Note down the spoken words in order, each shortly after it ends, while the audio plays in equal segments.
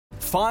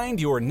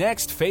Find your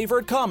next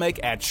favorite comic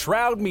at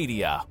Shroud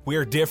Media,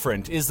 where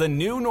different is the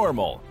new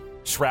normal.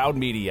 Shroud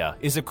Media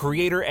is a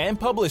creator and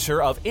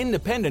publisher of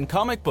independent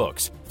comic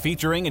books,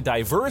 featuring a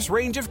diverse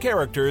range of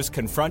characters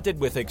confronted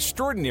with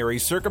extraordinary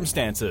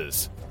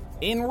circumstances.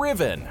 In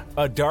Riven,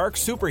 a dark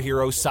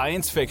superhero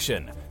science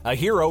fiction, a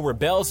hero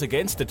rebels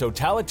against a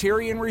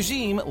totalitarian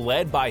regime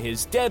led by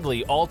his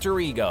deadly alter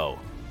ego.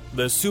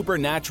 The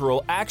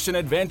supernatural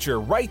action-adventure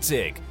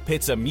Reitzig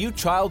pits a mute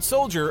child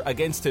soldier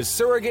against his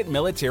surrogate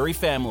military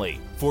family,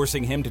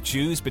 forcing him to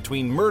choose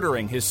between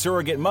murdering his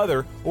surrogate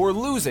mother or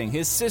losing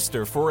his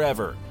sister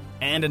forever.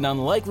 And an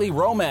unlikely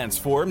romance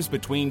forms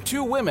between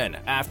two women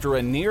after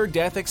a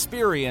near-death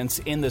experience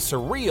in the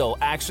surreal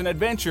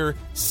action-adventure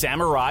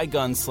Samurai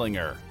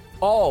Gunslinger.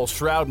 All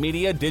Shroud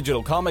Media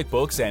digital comic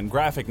books and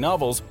graphic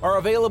novels are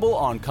available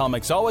on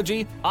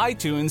Comixology,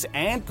 iTunes,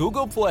 and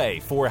Google Play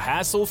for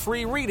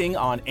hassle-free reading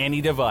on any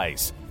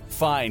device.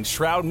 Find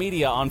Shroud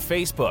Media on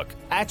Facebook,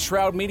 at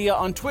Shroud Media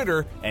on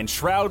Twitter, and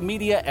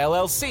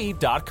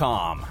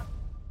ShroudMediaLLC.com.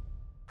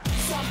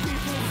 Some people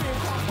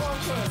think I'm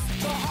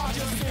bonkers, but I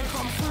just think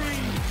I'm free.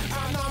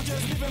 And I'm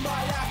just living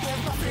my life,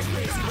 there's nothing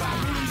crazy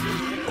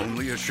about me.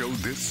 Only a show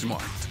this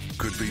smart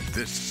could be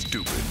this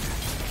stupid.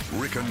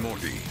 Rick and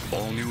Morty.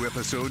 All new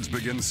episodes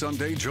begin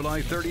Sunday,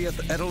 July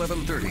 30th at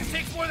 11:30. It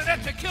takes more than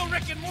that to kill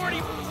Rick and Morty.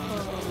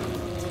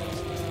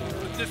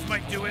 But this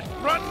might do it.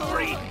 Run,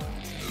 Morty!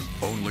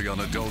 Only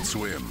on Adult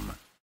Swim.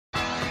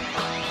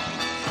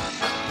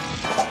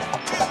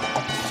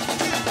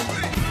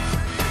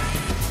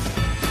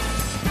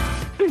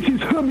 This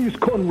is Hermes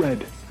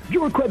Conrad,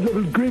 bureaucrat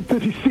level grade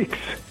 36,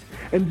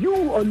 and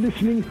you are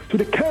listening to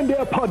the Canned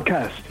Air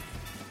Podcast.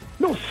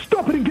 Now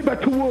stop it and get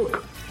back to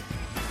work.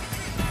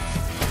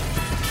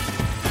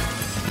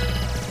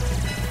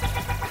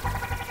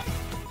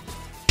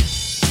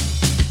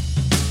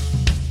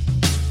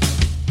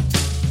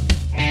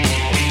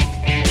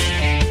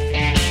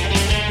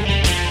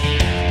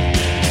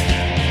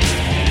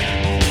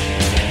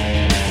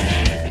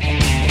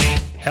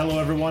 Hello,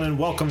 everyone, and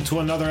welcome to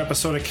another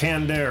episode of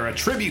Canned Air, a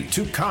tribute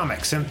to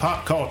comics and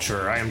pop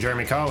culture. I am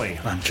Jeremy Colley.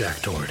 I'm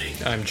Jack Doherty.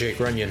 I'm Jake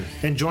Runyon.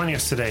 And joining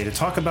us today to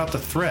talk about The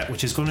Threat,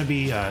 which is going to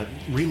be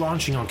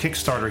relaunching on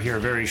Kickstarter here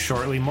very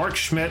shortly, Mark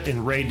Schmidt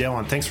and Ray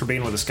Dillon. Thanks for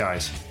being with us,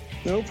 guys.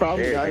 No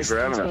problem, guys.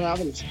 Thanks for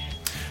having us.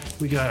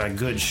 We got a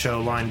good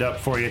show lined up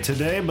for you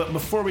today, but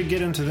before we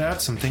get into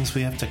that, some things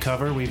we have to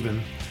cover. We've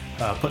been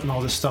putting all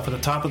this stuff at the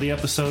top of the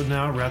episode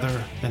now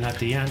rather than at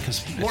the end,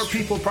 because more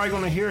people are probably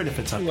going to hear it if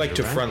it's up We like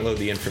to right? front load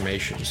the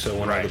information, so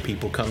when Right. other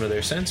people come to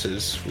their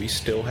senses, we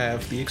still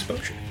have the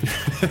exposure.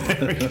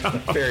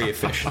 Very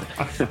efficient.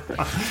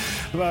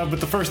 But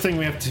the first thing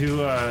we have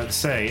to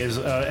say is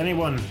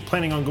anyone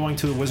planning on going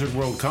to Wizard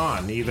World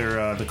Con,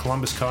 either the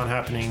Columbus Con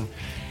happening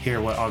here,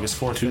 August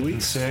 4th, 5th,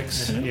 and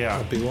 6th? Yeah.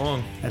 Won't be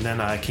long. And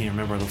then I can't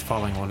remember the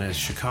following one is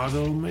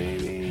Chicago,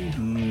 maybe?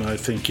 I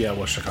think,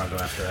 Chicago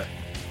after that.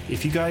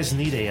 If you guys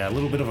need a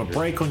little bit of a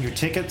break on your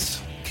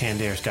tickets,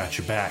 Canned Air's got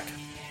your back.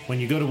 When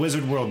you go to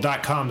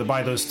wizardworld.com to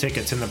buy those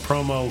tickets, in the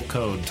promo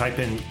code, type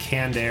in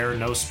Canned Air,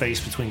 no space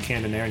between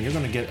Canned and Air, and you're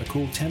going to get a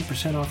cool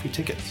 10% off your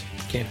tickets.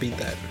 Can't beat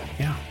that.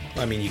 Yeah.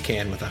 I mean, you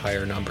can with a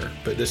higher number,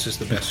 but this is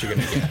the best you're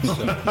going to get. So.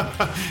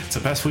 It's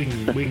the best we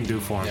can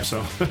do for them. Yep.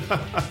 So,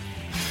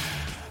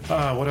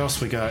 what else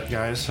we got,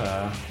 guys?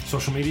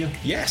 Social media?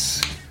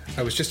 Yes.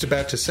 I was just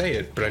about to say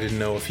it, but I didn't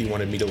know if you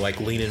wanted me to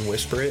lean and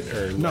whisper it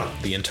or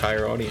the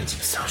entire audience.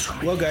 Social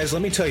media. Well, guys,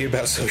 let me tell you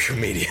about social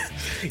media.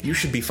 You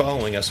should be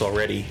following us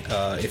already.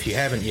 If you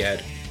haven't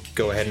yet,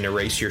 go ahead and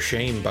erase your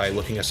shame by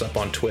looking us up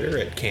on Twitter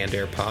at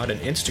CannedAirPod and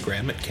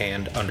Instagram at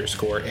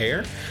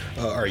canned_air.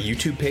 Our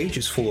YouTube page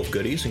is full of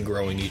goodies and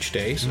growing each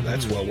day, so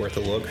that's well worth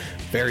a look.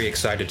 Very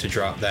excited to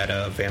drop that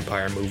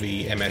vampire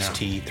movie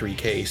MST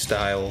 3K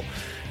style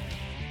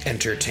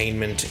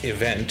entertainment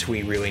event.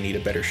 We really need a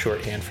better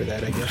shorthand for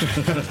that, I guess.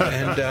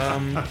 And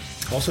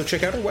also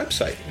check out our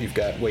website. We've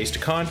got ways to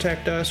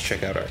contact us.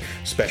 Check out our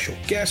special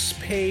guests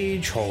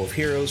page, Hall of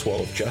Heroes,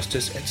 Wall of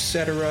Justice,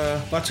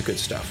 etc. Lots of good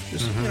stuff.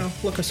 Just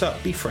look us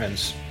up, be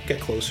friends, get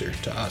closer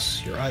to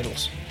us, your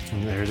idols.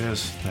 And there it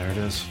is.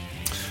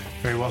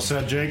 Very well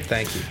said, Jake.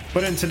 Thank you.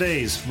 But in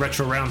today's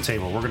Retro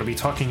Roundtable, we're going to be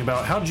talking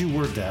about, how'd you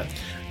word that?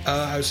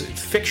 I was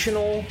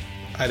fictional,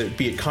 either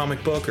be it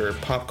comic book or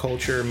pop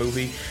culture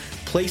movie,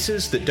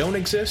 places that don't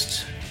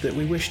exist that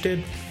we wish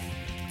did.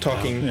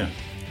 Talking,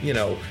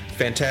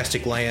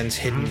 fantastic lands,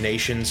 hidden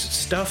nations,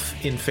 stuff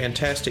in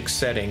fantastic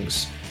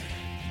settings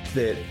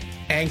that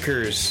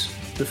anchors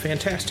the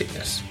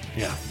fantasticness.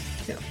 Yeah.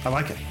 I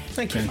like it.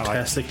 Thank you.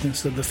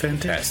 Fantasticness of the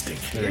fantastic.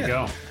 There you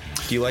go.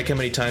 Do you like how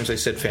many times I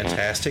said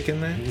fantastic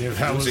in that? Yeah,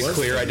 that was it was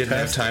clear I didn't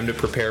have fantastic. time to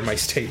prepare my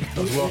statement?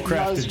 That was well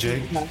crafted,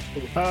 Jake.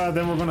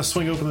 Then we're going to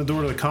swing open the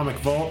door to the Comic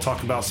Vault,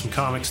 talk about some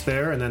comics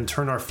there, and then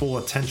turn our full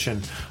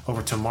attention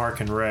over to Mark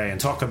and Ray and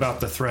talk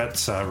about The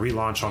Threat's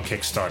relaunch on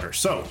Kickstarter.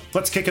 So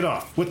let's kick it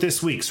off with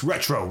this week's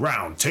Retro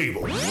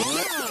Roundtable.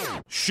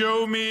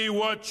 Show me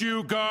what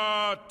you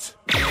got.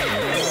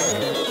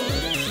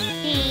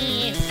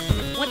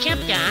 What's up,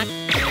 Doc?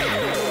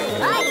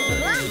 Oh,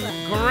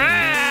 lumber.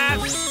 Great!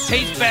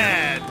 taste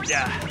bad.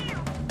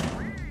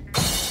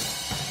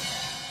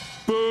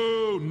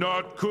 Boo,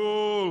 not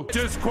cool.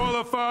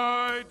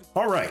 Disqualified.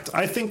 All right,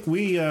 I think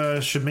we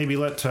should maybe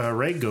let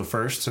Ray go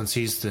first since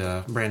he's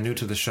brand new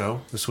to the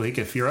show this week.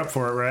 If you're up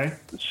for it, Ray.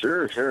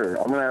 Sure.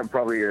 I'm going to have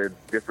probably a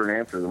different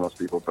answer than most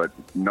people, but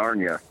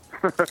Narnia.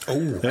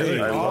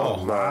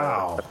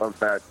 Wow. I love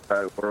that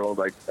world.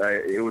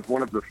 It was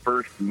one of the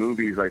first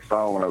movies I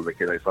saw when I was a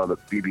kid. I saw the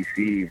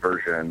BBC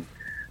version,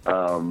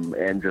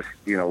 and just,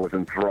 was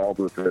enthralled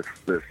with this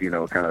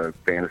kind of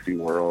fantasy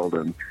world.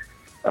 And,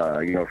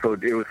 so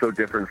it was so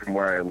different from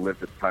where I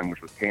lived at the time,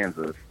 which was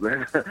Kansas.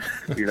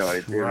 It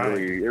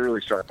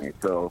really struck me.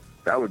 So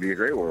that would be a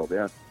great world,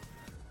 yeah.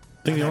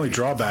 I think the only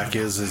drawback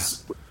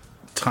is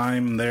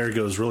time there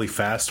goes really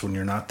fast when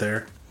you're not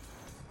there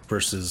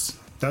versus...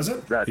 Does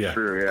it? That's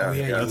true, yeah. Oh,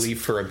 yeah, you leave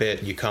for a bit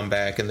and you come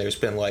back and there's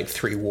been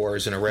 3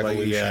 wars and a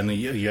revolution. and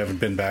you haven't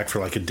been back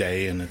for a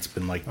day and it's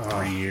been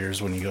 3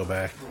 years when you go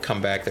back.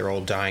 Come back, they're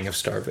all dying of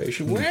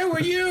starvation. Where were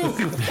you?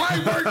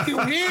 Why weren't you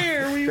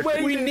here?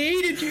 We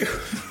needed you.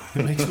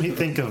 It makes me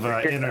think of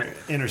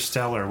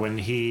Interstellar when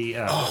they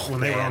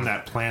were on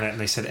that planet and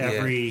they said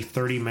every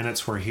 30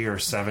 minutes we're here,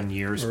 7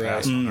 years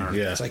pass on Earth.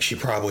 Yeah. It's like she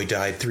probably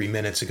died 3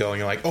 minutes ago and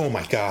you're like, oh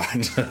my God.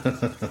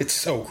 It's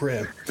so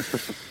grim.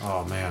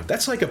 Oh, man.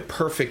 That's a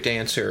perfect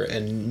answer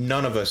and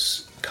none of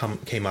us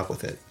came up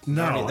with it.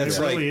 No, that's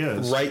it really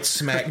is. Right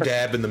smack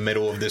dab in the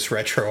middle of this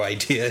retro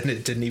idea and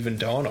it didn't even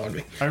dawn on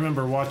me. I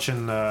remember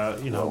watching,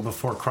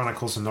 before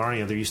Chronicles of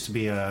Narnia, there used to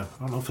be I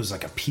don't know if it was a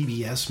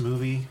PBS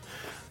movie.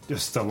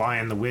 Just The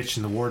Lion, the Witch,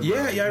 and the Wardrobe.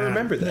 Yeah, I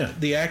remember that. Yeah.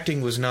 The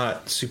acting was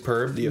not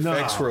superb. The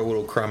effects were a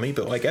little crummy,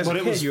 but as a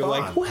kid, you're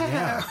like, wow.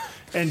 Yeah.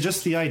 And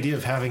just the idea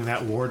of having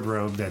that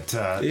wardrobe that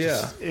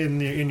just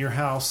in your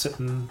house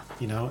sitting,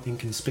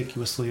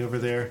 inconspicuously over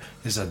there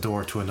is a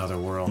door to another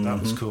world. That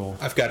was cool.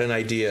 I've got an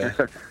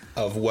idea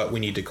of what we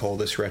need to call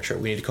this retro.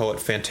 We need to call it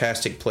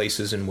Fantastic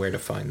Places and Where to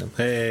Find Them.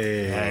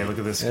 Hey, look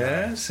at this guy.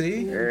 Yeah,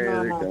 see?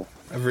 There you go.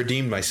 I've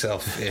redeemed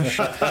myself-ish.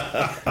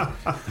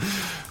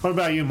 What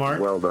about you,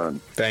 Mark? Well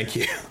done. Thank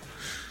you.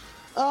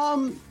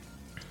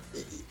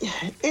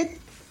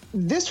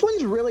 This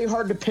one's really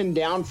hard to pin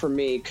down for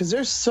me because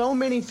there's so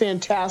many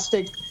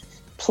fantastic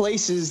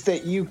places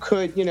that you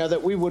could,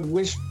 that we would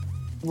wish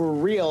were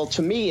real,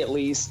 to me at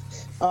least.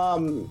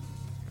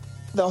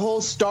 The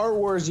whole Star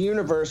Wars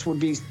universe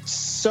would be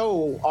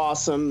so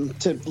awesome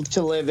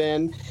to live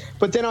in.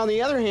 But then on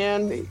the other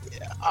hand,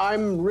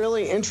 I'm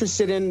really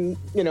interested in,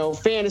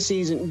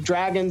 fantasies and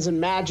dragons and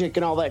magic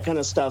and all that kind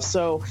of stuff.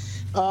 So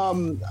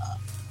I'm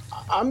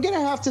going to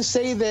have to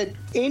say that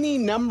any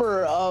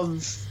number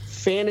of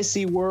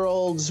fantasy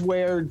worlds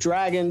where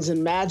dragons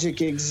and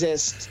magic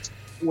exist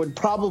would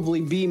probably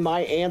be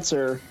my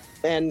answer.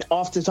 And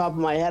off the top of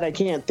my head, I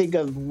can't think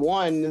of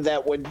one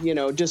that would,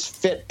 just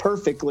fit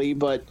perfectly,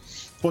 but...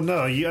 Well, no,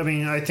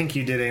 I think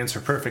you did answer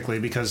perfectly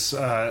because,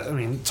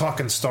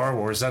 talking Star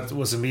Wars, that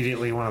was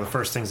immediately one of the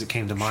first things that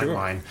came to my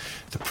mind.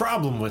 The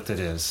problem with it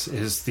is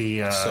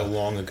the... so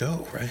long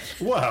ago, right?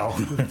 Well,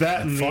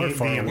 that and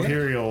the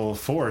Imperial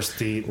force,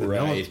 the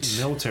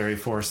military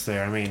force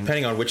there,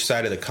 depending on which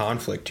side of the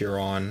conflict you're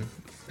on,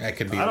 that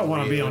could be... I don't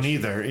want to be on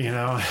either,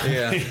 Yeah.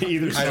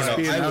 Either side. I don't know.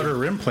 Be an outer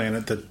rim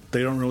planet that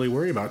they don't really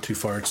worry about too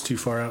far. It's too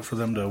far out for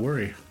them to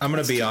worry. I'm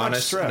going to be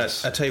honest.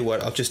 I'll tell you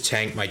what, I'll just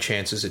tank my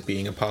chances at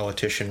being a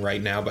politician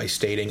right now by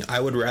stating I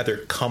would rather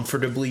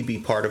comfortably be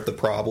part of the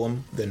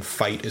problem than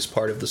fight as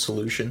part of the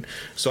solution.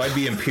 So I'd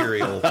be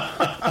Imperial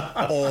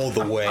all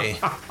the way.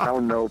 How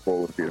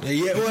noble of you.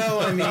 Yeah,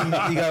 well,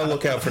 you got to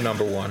look out for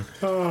number one.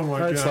 Oh, my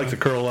God. It's like to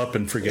curl up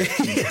and forget.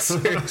 Yes,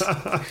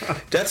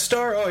 Death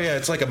Star? Oh, yeah,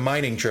 it's like a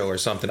mining drill or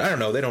something. I don't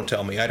know. They don't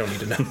tell me. I don't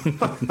need to know.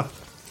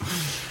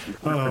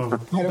 I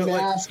don't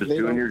ask. Just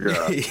doing your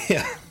job.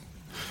 Yeah.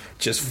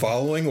 Just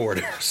following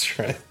orders,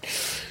 right?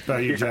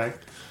 About you, Jack?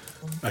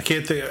 I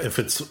can't think if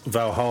it's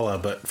Valhalla,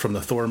 but from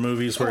the Thor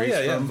movies where he's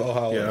from.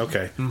 Valhalla. Yeah,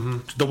 okay. Mm-hmm.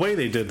 The way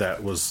they did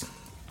that was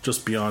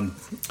just beyond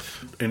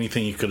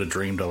anything you could have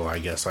dreamed of, I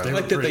guess. I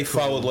like that they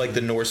followed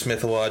the Norse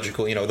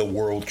mythological, the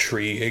world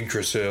tree,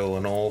 Yggdrasil,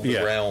 and all the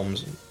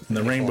realms. And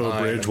the Rainbow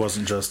Bridge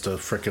wasn't just a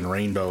frickin'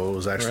 rainbow. It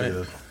was actually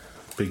a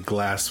big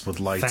glass with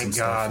lights and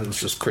stuff. God. It was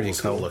just pretty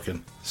cool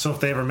looking. So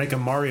if they ever make a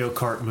Mario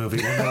Kart movie,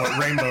 we'll know what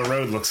Rainbow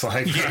Road looks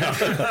like.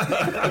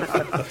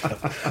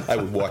 I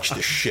would watch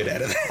the shit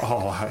out of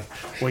that.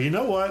 Well, you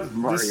know what?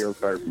 Mario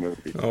Kart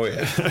movie. Oh,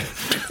 yeah.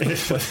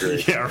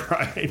 Yeah,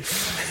 right.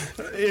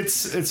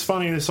 It's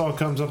funny this all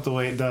comes up the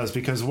way it does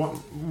because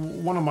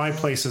one of my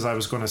places I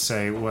was going to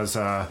say was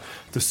the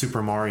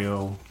Super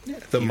Mario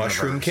the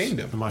Mushroom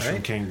Kingdom. The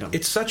Mushroom Kingdom.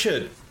 It's such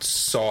a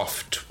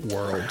soft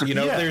world.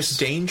 There's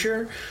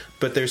danger,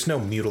 but there's no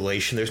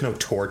mutilation. There's no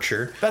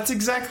torture. That's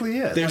exactly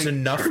it. There's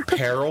enough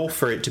peril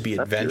for it to be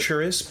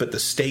adventurous, but the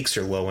stakes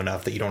are low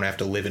enough that you don't have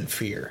to live in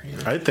fear.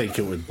 I think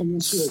it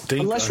would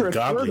stink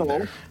ungodly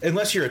there.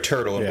 Unless you're a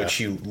turtle, in which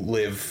you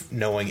live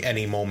knowing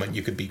any moment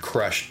you could be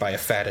crushed by a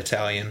fat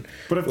Italian,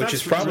 which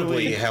is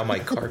probably how my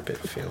carpet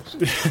feels.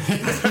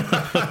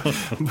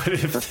 But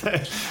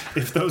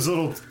if those little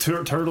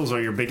little turtles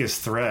are your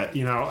biggest threat.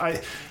 You know, I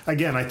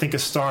think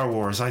of Star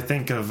Wars. I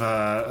think of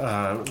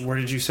where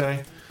did you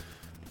say?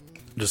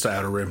 Just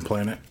Outer Rim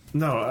planet.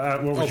 No,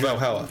 what was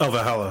Valhalla. Oh,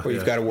 Valhalla. Where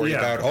you've got to worry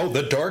about,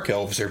 the Dark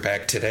Elves are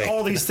back today.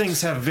 All these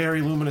things have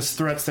very luminous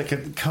threats that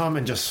could come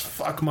and just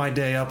fuck my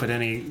day up at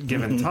any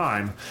given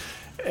time.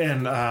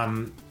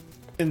 And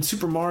in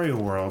Super Mario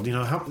World, you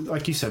know, how,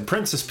 like you said,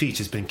 Princess Peach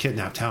has been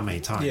kidnapped how many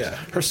times? Yeah.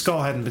 Her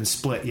skull hadn't been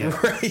split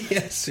yet. Right,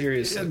 yeah,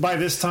 seriously. By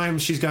this time,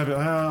 she's got to be,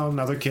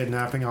 another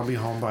kidnapping. I'll be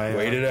home by...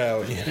 Wait it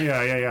out.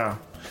 Yeah.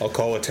 I'll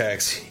call a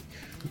taxi.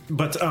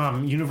 But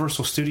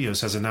Universal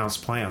Studios has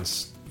announced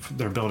plans.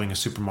 They're building a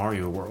Super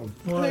Mario World.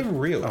 Well,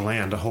 really? A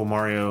land, a whole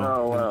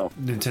Mario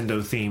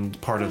Nintendo-themed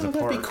part of the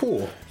park. That'd be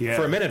cool. Yeah.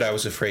 For a minute, I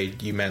was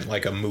afraid you meant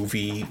like a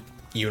movie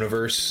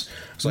universe.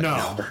 I was like,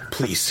 no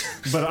please.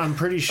 But I'm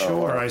pretty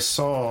sure I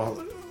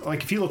saw,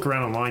 like, if you look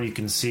around online, you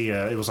can see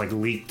it was like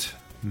leaked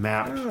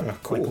map,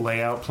 like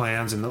layout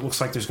plans, and it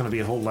looks like there's going to be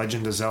a whole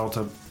Legend of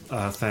Zelda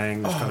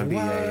thing. There's going to be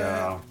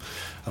a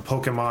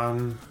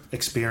Pokemon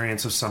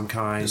experience of some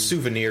kind. The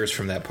souvenirs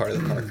from that part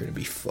of the park are going to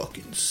be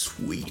fucking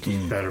sweet.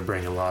 Better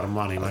bring a lot of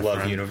money, I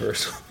love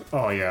Universal.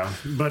 Oh, yeah.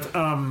 But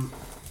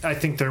I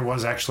think there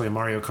was actually a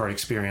Mario Kart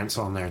experience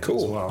on there as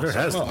well. There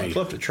has to be. I'd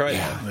love to try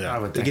that. Yeah, I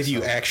would they think give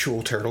you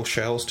actual turtle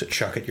shells to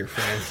chuck at your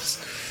friends.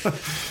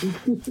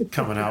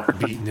 Coming out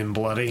beaten and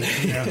bloody.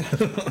 Yeah.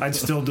 I'd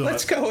still do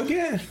Let's go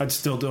again. I'd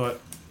still do it.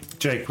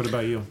 Jake, what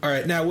about you? All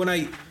right, now when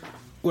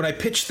I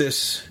pitched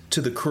this to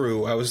the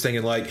crew, I was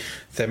thinking like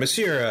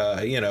Themyscira,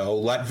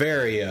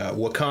 Latveria,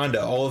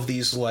 Wakanda, all of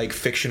these like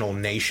fictional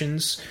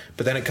nations,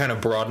 but then it kind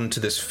of broadened to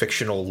this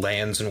fictional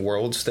lands and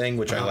worlds thing,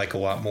 which I like a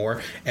lot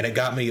more, and it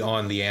got me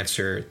on the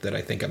answer that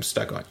I think I'm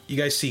stuck on. You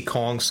guys see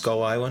Kong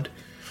Skull Island?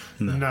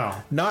 No.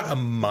 Not a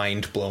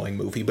mind-blowing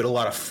movie, but a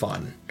lot of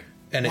fun.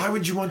 And why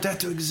would you want that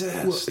to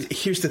exist? Well,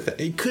 here's the thing.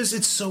 Because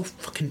it's so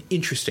fucking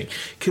interesting.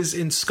 Because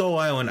in Skull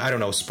Island, I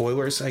don't know,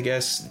 spoilers, I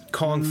guess,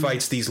 Kong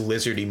fights these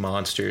lizardy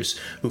monsters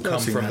who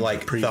come from,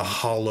 like, the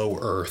hollow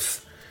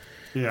earth.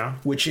 Yeah.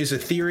 Which is a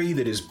theory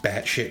that is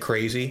batshit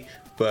crazy,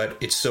 but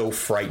it's so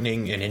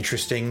frightening and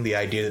interesting, the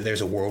idea that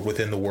there's a world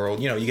within the world.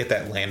 You know, you get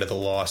that Land of the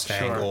Lost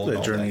angle. The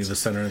Journey to the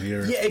Center of the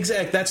Earth. Yeah,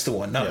 exactly. That's the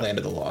one. Not Land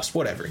of the Lost.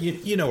 Whatever.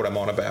 You know what I'm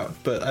on about.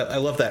 But I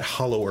love that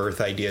hollow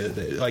earth idea.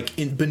 That, like,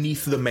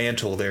 beneath the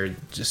mantle, there's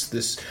just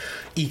this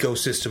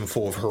ecosystem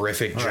full of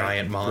horrific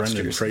giant monsters.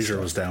 Brendan Fraser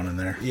was down in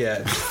there.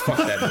 Yeah, fuck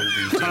that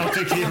movie, too. I don't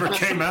think he ever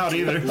came out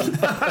either.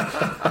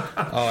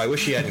 Oh, I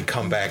wish he hadn't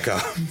come back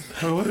up.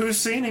 Well, who's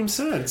seen him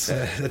since?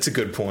 That's a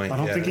good point. I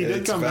don't think he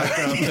did come back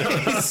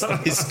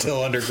up. He's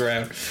still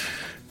underground.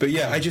 But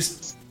yeah,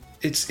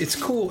 it's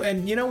cool.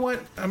 And you know what?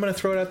 I'm going to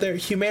throw it out there.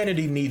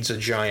 Humanity needs a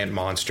giant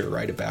monster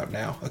right about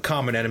now. A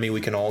common enemy we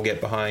can all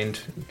get behind.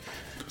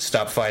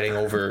 Stop fighting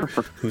over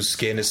whose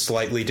skin is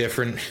slightly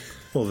different.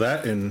 Well,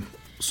 that and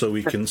so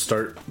we can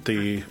start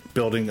the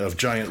building of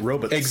giant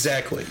robots.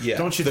 Exactly, yeah.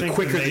 Don't you the think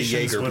quicker the the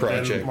Jaeger would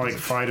project. then, like,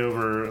 fight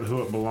over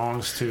who it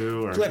belongs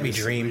to? Or Let me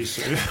dream. This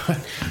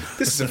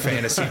is a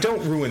fantasy.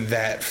 Don't ruin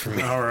that for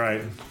me. All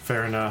right,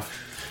 fair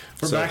enough.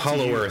 So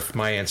Hollow Earth,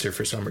 my answer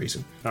for some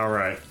reason. All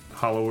right,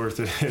 Hollow Earth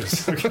it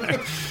is. Okay.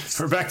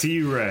 We're back to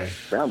you, Ray.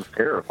 Sounds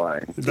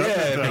terrifying. Yeah,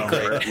 it'd be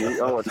great.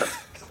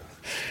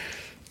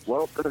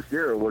 Well,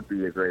 Themyscira would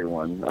be a great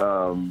one.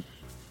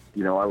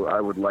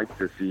 I would like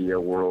to see a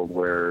world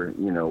where,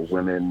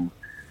 women,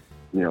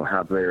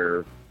 have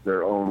their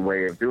own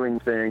way of doing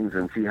things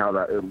and see how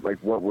that, like,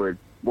 what would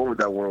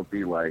that world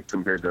be like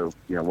compared to,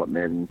 what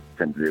men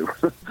tend to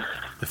do.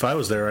 If I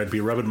was there, I'd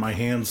be rubbing my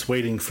hands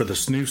waiting for the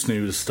snoo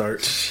to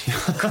start.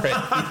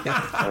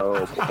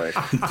 Oh, boy.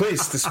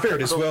 Please, the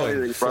spirit is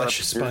willing. Flesh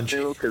is spongy.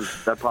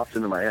 Because that popped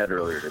into my head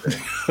earlier today.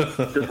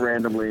 Just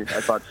randomly,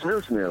 I thought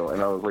snoo,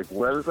 and I was like,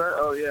 what is that?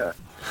 Oh, yeah.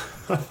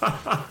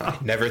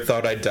 Never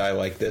thought I'd die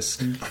like this,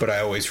 but I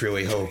always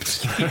really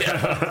hoped.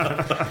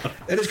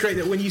 It is great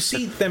that when you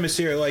see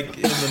Themyscira, like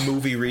in the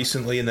movie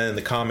recently and then in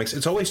the comics,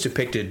 it's always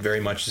depicted very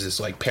much as this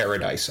like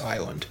paradise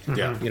island.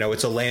 Yeah,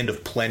 it's a land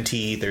of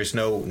plenty. There's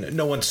no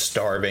one's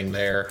starving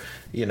there.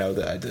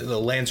 The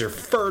lands are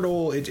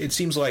fertile. It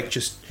seems like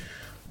just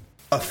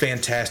a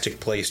fantastic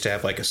place to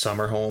have like a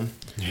summer home.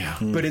 Yeah.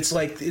 But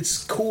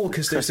it's cool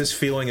because there's this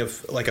feeling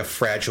of like a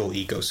fragile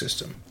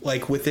ecosystem.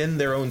 Like within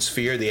their own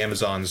sphere, the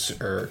Amazons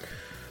are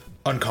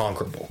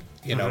unconquerable.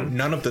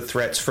 None of the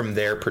threats from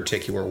their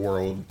particular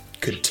world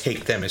could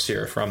take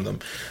Themyscira from them.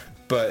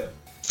 But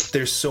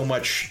there's so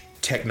much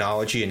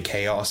technology and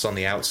chaos on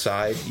the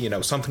outside.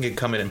 Something could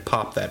come in and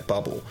pop that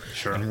bubble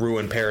and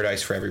ruin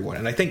paradise for everyone.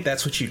 And I think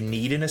that's what you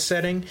need in a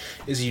setting,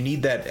 is you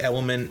need that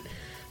element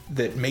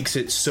that makes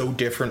it so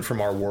different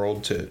from our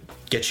world to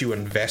get you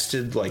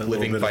invested, like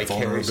living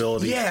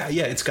vicariously. Yeah,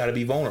 it's got to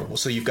be vulnerable.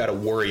 So you've got to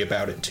worry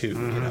about it too.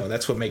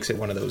 That's what makes it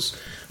one of those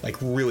like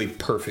really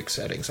perfect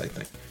settings, I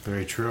think.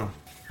 Very true.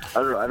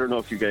 I don't know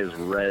if you guys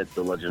read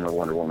The Legend of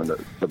Wonder Woman,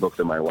 the book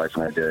that my wife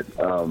and I did.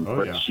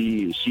 But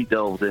she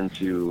delves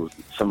into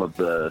some of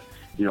the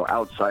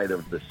outside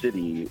of the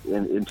city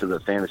into the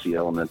fantasy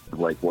element of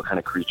like what kind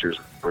of creatures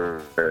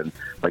were there. And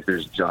like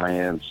there's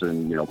giants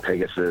and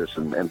Pegasus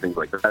and things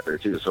like that there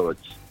too. So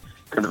it's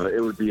kind of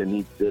it would be a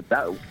neat,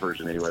 that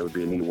version anyway, would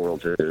be a neat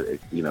world to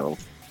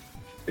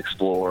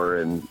explore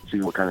and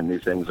see what kind of new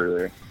things are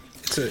there.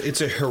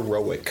 It's a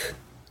heroic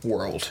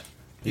world.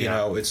 You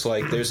know, it's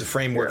like there's a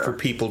framework for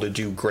people to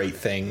do great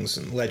things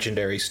and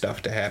legendary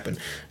stuff to happen.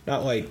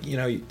 Not like,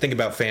 you think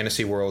about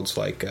fantasy worlds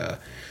like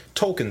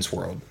Tolkien's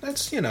world.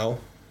 That's,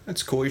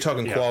 that's cool. You're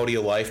talking quality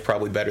of life,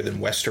 probably better than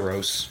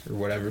Westeros or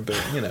whatever, but,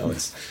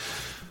 it's...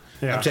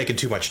 I'm taking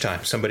too much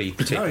time. Somebody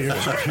take you're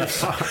fine.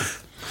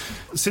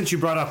 Since you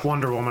brought up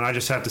Wonder Woman, I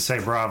just have to say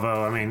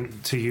bravo. I mean,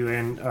 to you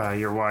and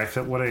your wife.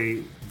 What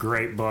a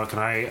great book.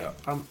 And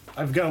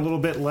I've got a little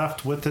bit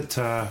left with it,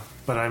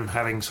 but I'm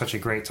having such a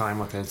great time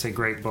with it. It's a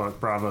great book.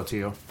 Bravo to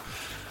you.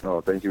 Oh,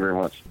 thank you very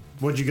much.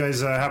 What'd you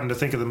guys happen to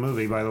think of the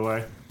movie, by the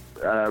way?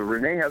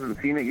 Renee hasn't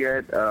seen it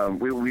yet.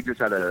 We just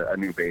had a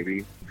new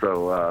baby,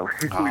 so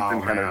we've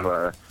been kind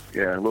of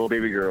little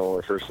baby girl,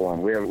 the first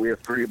one. We have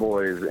 3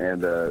 boys,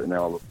 and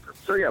now.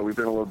 So yeah, we've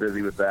been a little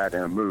busy with that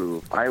and a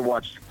move. I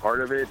watched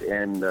part of it,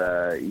 and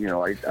I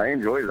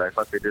enjoyed it. I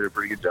thought they did a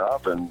pretty good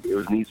job, and it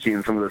was neat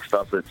seeing some of the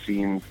stuff that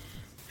seemed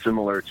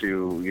similar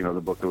to the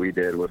book that we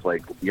did with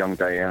like young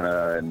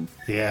Diana and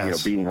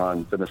being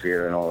on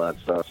Themyscira and all that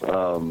stuff.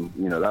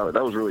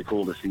 That was really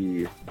cool to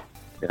see.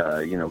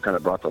 Kind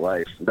of brought to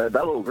life. That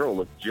little girl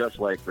looked just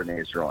like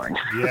Renee's drawing.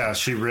 Yeah,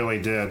 she really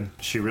did.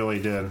 She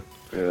really did.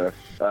 Yeah,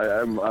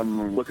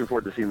 I'm looking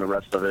forward to seeing the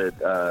rest of it.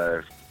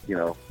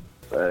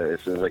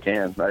 As soon as I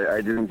can.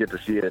 I didn't get to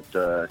see it.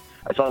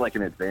 I saw like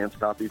an advanced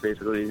copy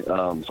basically,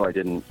 so I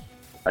didn't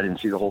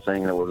see the whole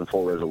thing. It wasn't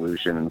full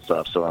resolution and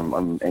stuff. So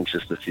I'm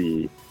anxious to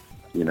see,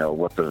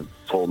 what the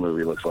full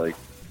movie looks like.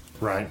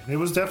 Right. It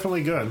was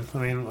definitely good. I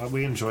mean,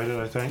 we enjoyed it.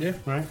 I think. Yeah.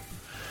 Right.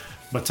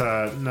 But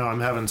no,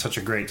 I'm having such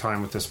a great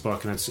time with this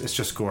book, and it's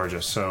just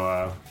gorgeous.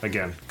 So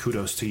again,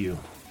 kudos to you.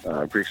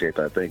 I appreciate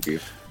that. Thank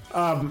you.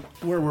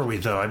 Where were we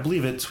though? I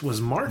believe it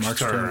was Mark's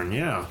turn.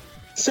 Yeah.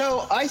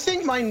 So I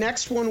think my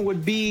next one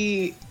would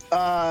be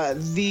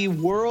the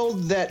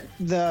world that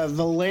the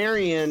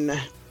Valerian,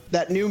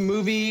 that new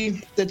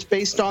movie that's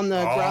based on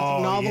the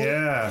graphic novel.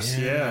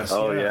 Yes.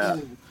 Oh, yeah.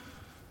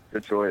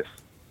 Good choice.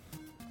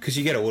 Because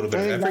you get a little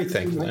bit of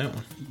everything.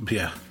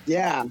 Yeah.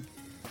 Yeah.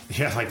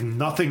 Yeah, like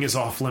nothing is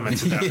off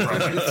limits in that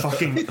project.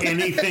 Fucking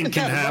anything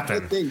can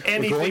happen.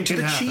 Anything We're going to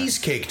can the happen.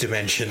 cheesecake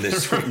dimension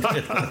this week.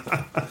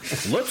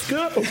 Let's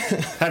go.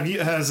 Have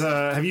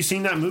you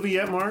seen that movie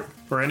yet, Mark?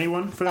 Or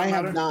anyone for that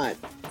matter? I have not.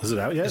 Is it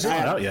out yet? It's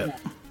not out yet.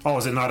 Oh,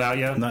 is it not out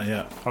yet? Not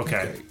yet.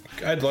 Okay.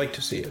 I'd like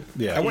to see it.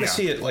 Yeah. I want to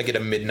see it like at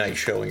a midnight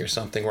showing or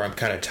something where I'm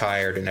kind of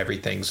tired and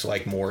everything's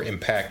like more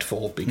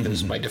impactful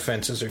because my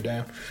defenses are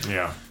down.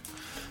 Yeah.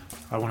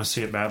 I want to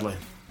see it badly.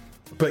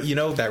 But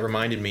that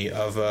reminded me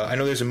of I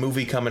know there's a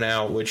movie coming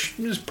out which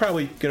is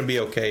probably going to be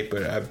okay,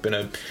 but I've been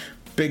a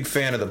big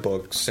fan of the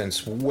book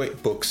since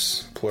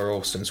books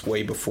plural since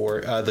way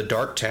before The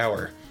Dark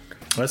Tower.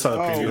 I saw the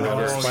preview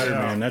of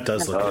Spider-Man. That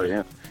does look good.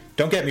 Yeah.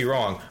 Don't get me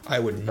wrong, I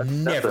would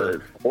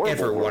never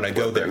ever want to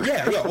go there.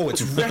 Yeah, oh,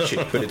 it's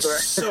wretched, but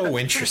it's so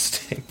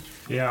interesting.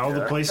 Yeah, all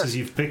the places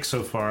you've picked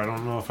so far, I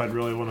don't know if I'd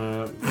really want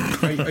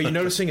to... Are you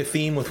noticing a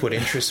theme with what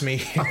interests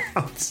me?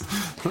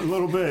 A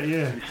little bit,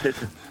 yeah.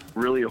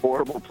 Really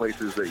horrible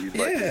places that you'd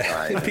like to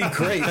die. It'd be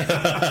great.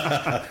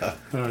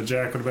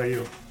 Jack, what about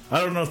you? I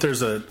don't know if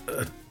there's a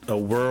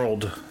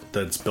world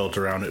that's built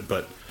around it,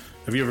 but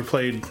have you ever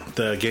played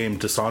the game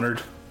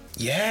Dishonored?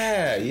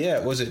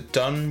 Yeah. Was it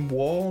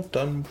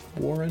Dunwarren?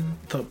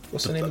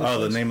 What's the name of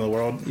the the name of the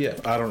world? Yeah.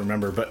 I don't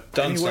remember, but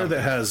anywhere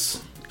that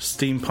has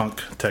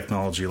steampunk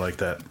technology like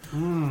that.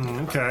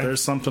 Okay.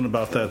 There's something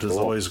about that that's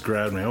always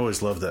grabbed me. I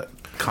always loved that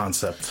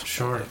concept.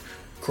 Sure.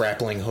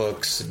 Grappling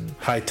hooks and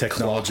high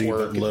technology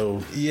but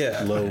low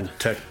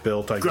tech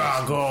built, I guess.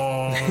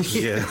 Goggles.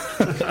 Yeah.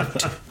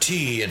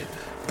 Tea and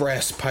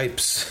brass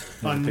pipes.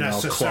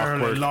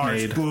 Unnecessarily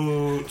large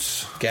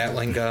boots.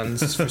 Gatling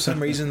guns. For some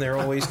reason, they're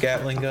always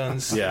Gatling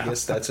guns. Yeah. I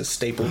guess that's a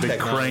staple Big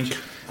technology.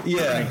 crank.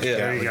 Yeah.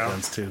 There you go.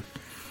 Guns too.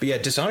 But yeah,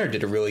 Dishonored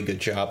did a really good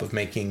job of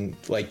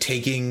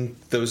taking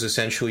those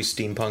essentially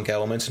steampunk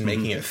elements and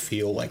making it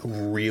feel like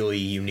really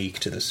unique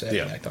to the setting.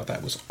 Yeah. I thought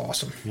that was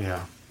awesome.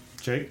 Yeah.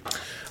 Jake?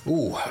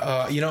 Ooh,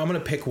 I'm going to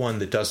pick one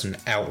that doesn't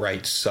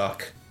outright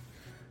suck.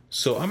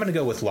 So I'm going to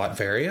go with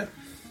Latveria.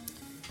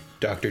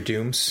 Dr.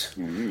 Doom's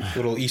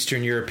little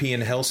Eastern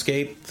European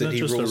hellscape that Not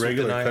he just rules a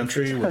regular with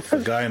country with a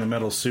guy in a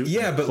metal suit.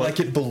 Yeah, but like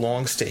it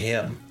belongs to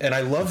him. And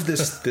I love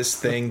this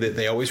thing that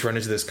they always run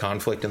into this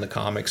conflict in the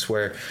comics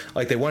where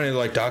like they want to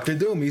like Dr.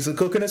 Doom, he's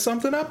cooking us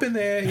something up in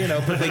there,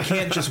 but they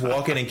can't just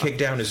walk in and kick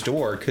down his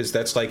door because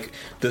that's like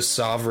the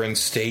sovereign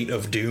state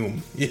of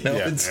Doom.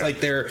 It's like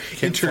they're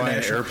Can't fly an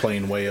international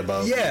airplane way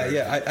above.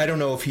 Yeah. I don't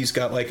know if he's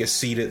got like a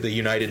seat at the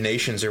United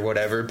Nations or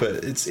whatever,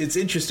 but it's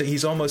interesting.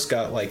 He's almost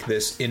got like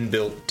this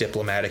inbuilt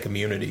diplomatic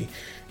immunity.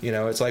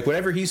 It's like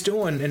whatever he's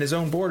doing in his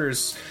own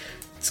borders,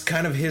 it's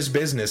kind of his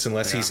business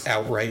unless he's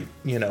outright,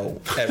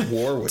 at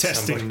war with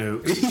testing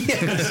somebody. nukes.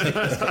 Yes.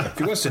 If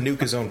he wants to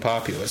nuke his own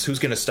populace, who's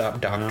going to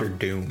stop Dr.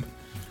 Doom?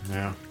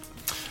 Yeah.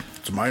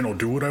 It's mine. I'll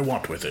do what I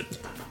want with it.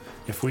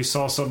 If we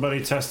saw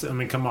somebody test, I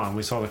mean, come on,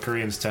 we saw the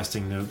Koreans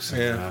testing nukes.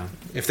 Yeah.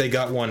 If they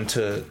got one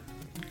to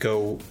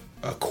go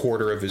a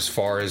quarter of as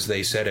far as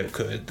they said it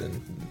could,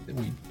 then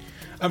we.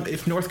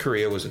 If North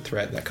Korea was a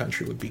threat, that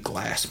country would be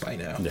glass by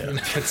now. Yeah.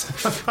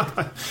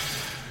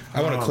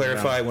 I want to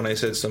clarify when I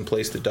said some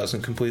place that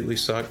doesn't completely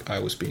suck, I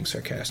was being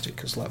sarcastic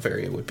because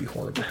Latveria would be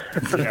horrible.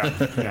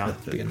 Yeah.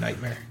 It'd be a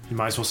nightmare. You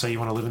might as well say you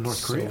want to live in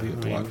North Korea.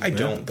 I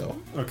don't, though.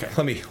 Okay.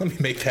 Let me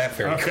make that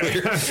very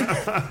clear.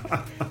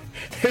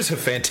 There's a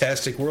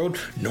fantastic world,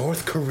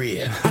 North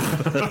Korea.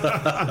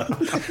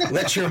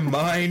 Let your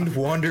mind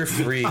wander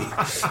free.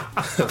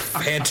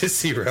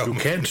 Fantasy realm. You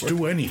can't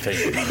do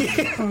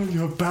anything.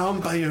 You're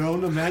bound by your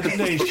own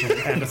imagination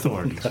and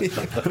authority.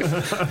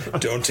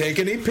 Don't take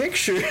any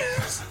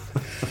pictures.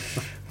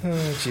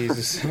 Oh,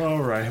 Jesus.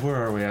 All right, where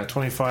are we at?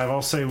 25.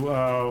 I'll say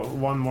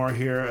one more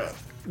here.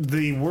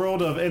 The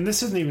world of, and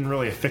this isn't even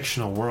really a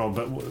fictional world,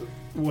 but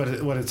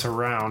what it's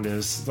around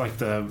is like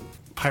the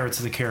Pirates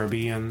of the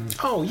Caribbean.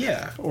 Oh,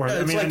 yeah. Or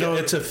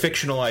it's a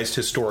fictionalized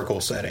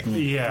historical setting.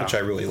 Yeah. Which I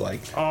really like.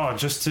 Oh,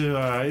 just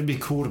to, it'd be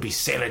cool to be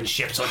sailing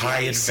ships on high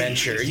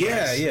adventure.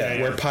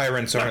 Yeah. Where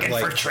pirates aren't looking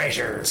like for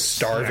treasures.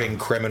 Starving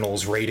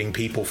criminals raiding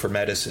people for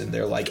medicine.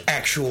 They're like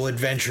actual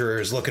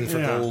adventurers looking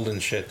for gold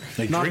and shit.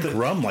 They drink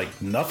rum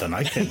like nothing.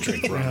 I can't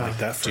drink rum like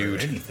that for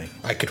anything.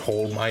 I could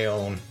hold my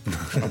own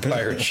on a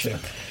pirate ship.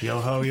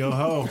 Yo ho, yo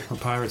ho. A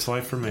pirate's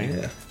life for me.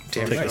 Yeah.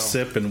 Damn take a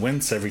sip and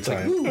wince every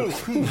time.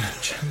 Like, do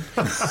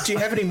you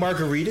have any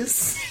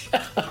margaritas?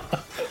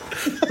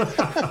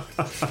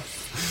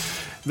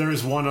 There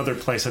is one other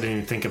place I didn't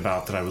even think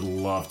about that I would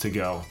love to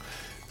go.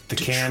 The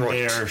Canned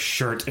Air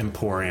Shirt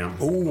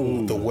Emporium.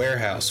 Ooh, the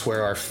warehouse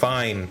where our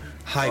fine,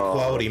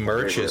 high-quality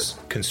merch is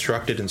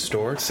constructed and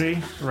stored.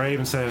 See? Ray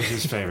even said it was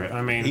his favorite.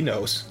 I mean... He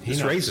knows.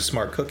 Ray's a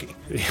smart cookie.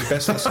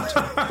 Best listen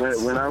to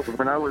him. When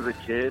I was a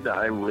kid,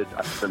 I would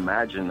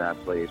imagine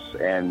that place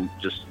and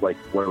just, like,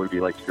 what it would be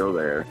like to go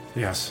there.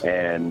 Yes.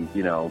 And,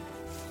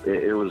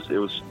 it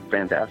was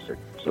fantastic.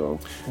 So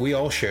we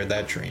all shared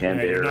that dream.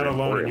 Yeah, you're not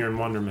alone in your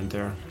wonderment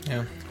there.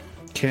 Yeah.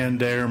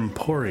 Canned Air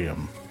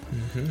Emporium.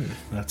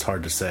 Mm-hmm. That's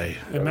hard to say.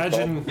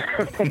 Imagine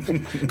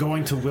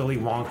going to Willy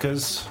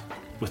Wonka's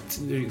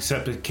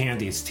except with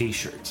candy, it's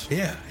t-shirts.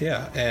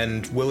 Yeah.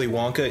 And Willy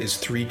Wonka is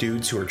three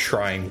dudes who are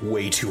trying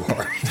way too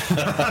hard.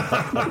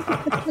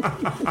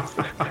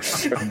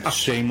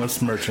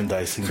 Shameless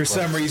merchandising. For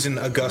some reason,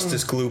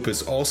 Augustus Gloop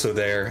is also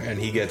there, and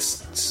he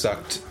gets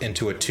sucked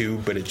into a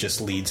tube, but it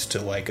just leads to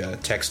like a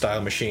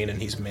textile machine,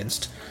 and he's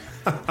minced.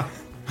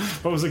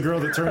 What was the girl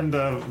that turned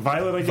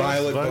Violet, I guess?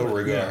 Violet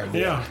Beauregard.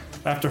 Yeah.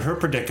 After her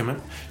predicament,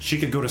 she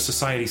could go to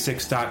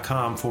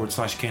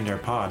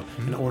society6.com/CannedAirPod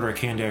and order a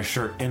Canned Air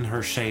shirt in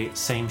her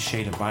same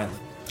shade of violet.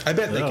 I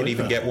bet they could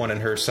even get one in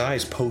her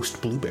size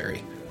post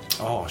Blueberry.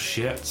 Oh,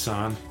 shit,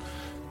 son.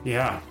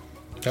 Yeah.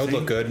 That would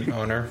look good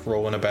on her,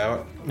 rolling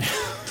about.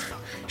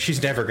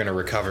 She's never going to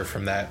recover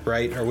from that,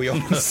 right? Are we all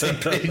on the same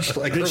page?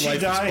 Like, did she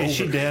die? Is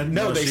she dead?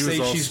 No, they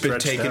say she's been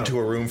taken out to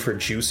a room for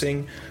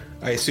juicing.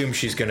 I assume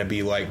she's going to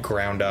be like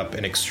ground up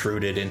and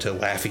extruded into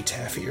Laffy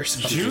Taffy or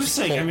something.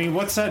 Juicing? I mean,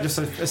 what's that? Just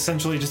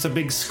essentially just a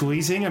big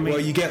squeezing? I mean,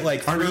 well, you get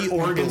like are three her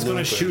organs going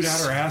to shoot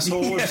out her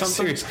asshole or something?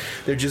 Seriously.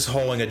 They're just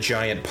hauling a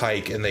giant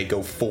pike and they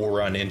go full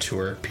run into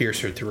her, pierce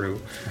her through,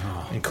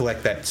 and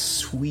collect that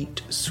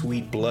sweet,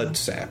 sweet blood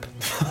sap.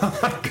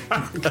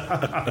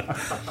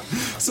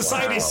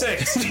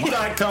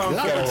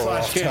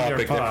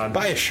 Society6.com/CannedAirPod.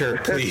 Buy a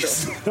shirt,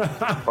 please.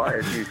 Buy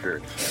a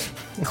t-shirt.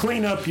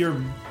 Clean up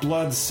your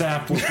blood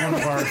sap with one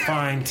of our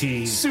fine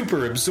teas.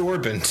 Super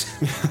absorbent.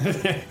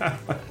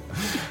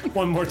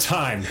 One more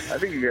time. I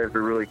think you guys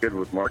are really good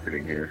with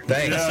marketing here.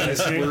 Thanks.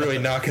 Yeah, We're really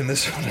knocking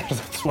this one out.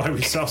 That's why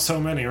we sell so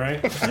many,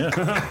 right?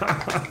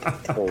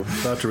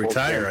 About to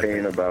retire.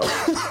 Campaign about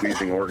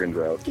squeezing organs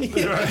out.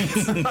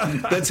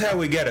 That's how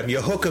we get them.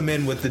 You hook them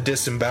in with the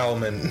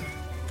disembowelment.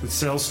 It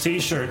sells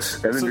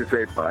t-shirts. And then just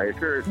say, buy a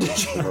shirt.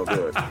 I'll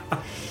do it.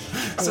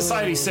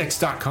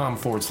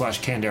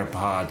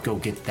 Society6.com/CannedAirPod. Go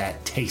get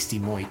that tasty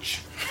moich.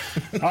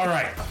 All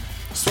right.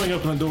 Swing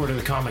open the door to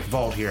the comic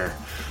vault here.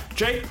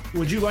 Jake,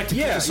 would you like to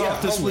kick us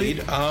off this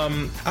week?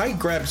 I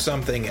grabbed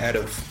something out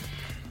of,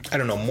 I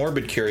don't know,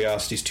 morbid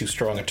curiosity is too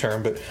strong a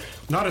term, but...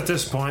 Not at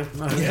this point.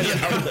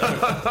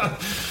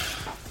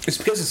 It's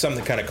because it's something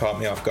that kind of caught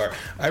me off guard.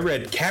 I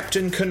read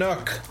Captain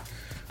Canuck,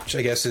 which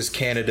I guess is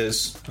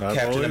Canada's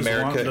Captain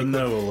America. I've always wanted to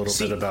know a little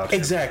bit about him.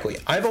 Exactly.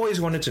 I've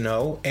always wanted to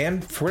know,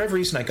 and for whatever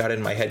reason I got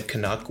in my head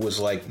Canuck was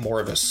like more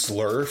of a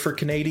slur for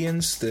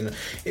Canadians than...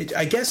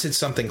 I guess it's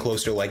something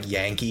close to like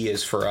Yankee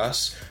is for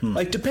us.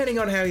 Like, depending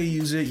on how you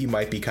use it, you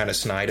might be kind of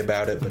snide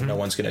about it, but no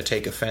one's going to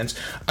take offense.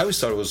 I always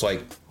thought it was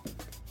like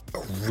a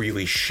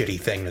really shitty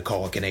thing to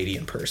call a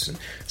Canadian person.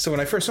 So when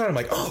I first saw it, I'm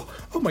like, oh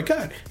my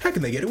God, how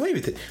can they get away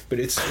with it? But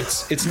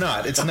it's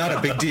not a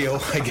big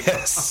deal, I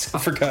guess,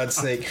 for God's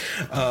sake.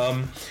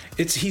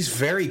 He's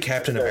very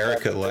Captain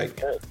America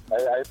like.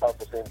 I thought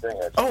the same thing.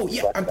 Oh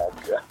yeah,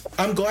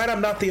 I'm glad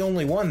I'm not the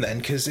only one then,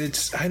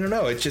 because I don't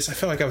know, I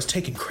felt like I was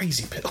taking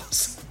crazy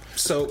pills.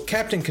 So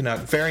Captain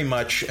Canuck, very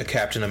much a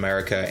Captain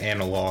America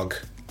analog.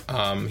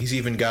 He's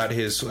even got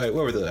his, what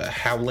were the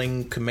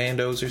Howling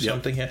Commandos or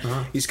something?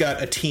 Uh-huh. He's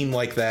got a team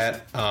like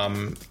that,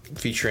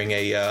 featuring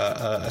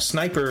a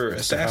sniper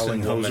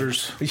assassin woman.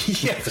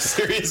 Yeah,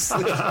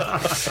 seriously.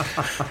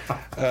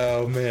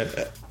 Oh man,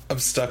 I'm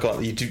stuck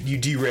on you. You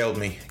derailed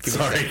me.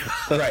 Sorry.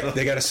 Right,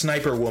 they got a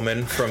sniper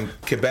woman from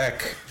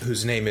Quebec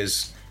whose name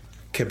is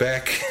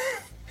Quebec.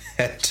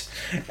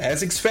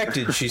 As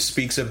expected, she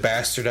speaks a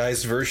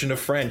bastardized version of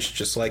French,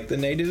 just like the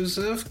natives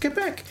of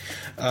Quebec.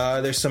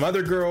 There's some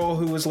other girl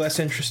who was less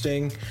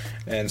interesting,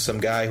 and some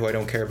guy who I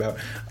don't care about.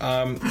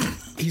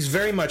 He's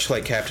very much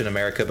like Captain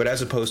America, but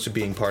as opposed to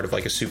being part of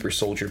like a super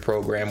soldier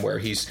program where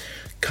he's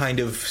kind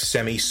of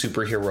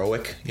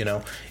semi-superheroic,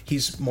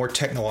 he's more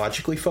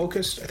technologically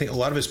focused. I think a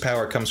lot of his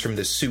power comes from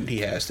this suit he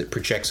has that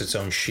projects its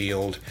own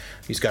shield.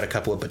 He's got a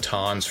couple of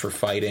batons for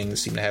fighting,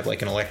 seem to have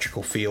like an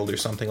electrical field or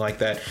something like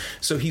that.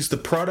 So he's the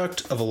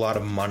product of a lot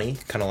of money,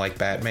 kind of like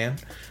Batman.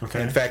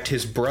 Okay. In fact,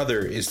 his brother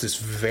is this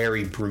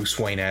very Bruce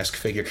Wayne-esque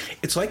figure.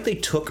 It's like they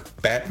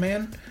took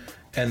Batman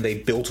and they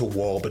built a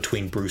wall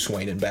between Bruce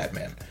Wayne and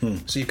Batman.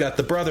 So you've got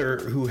the brother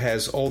who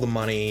has all the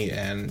money,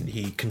 and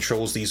he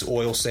controls these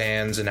oil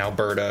sands in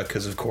Alberta,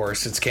 because of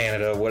course it's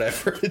Canada,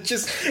 whatever.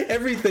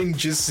 Everything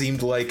just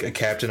seemed like a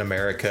Captain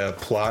America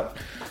plot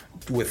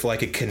with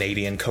like a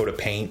Canadian coat of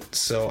paint.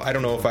 So I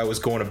don't know if I was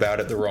going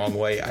about it the wrong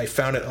way. I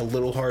found it a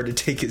little hard to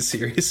take it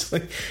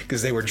seriously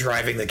because they were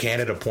driving the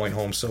Canada point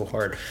home so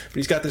hard. But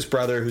he's got this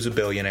brother who's a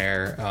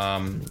billionaire,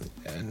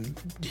 and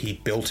he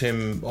built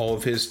him all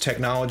of his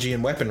technology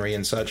and weaponry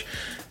and such.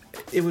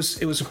 It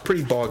was a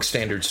pretty bog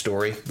standard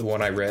story, the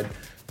one I read.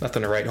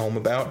 Nothing to write home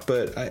about,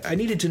 but I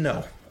needed to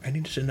know. I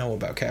needed to know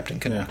about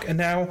Captain Canuck. Yeah. And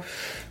now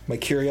my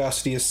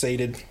curiosity is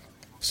sated.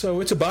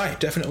 So it's a buy,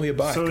 definitely a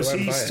buy. So is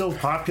he still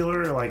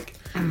popular? Like,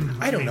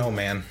 I don't know,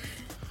 man.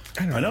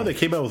 I know they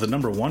came out with a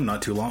 #1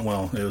 not too long.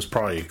 Well, it was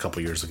probably a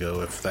couple years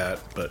ago, if that.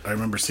 But I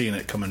remember seeing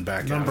it coming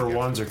back.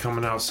 #1s are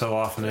coming out so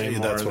often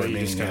anymore. That's what I mean.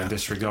 You just gotta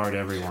disregard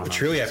everyone. What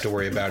you really have to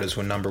worry about is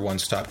when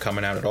 #1s stop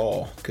coming out at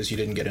all, because you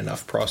didn't get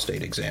enough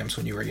prostate exams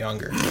when you were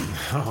younger.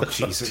 Oh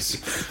Jesus!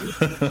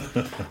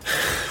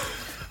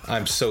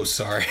 I'm so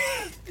sorry.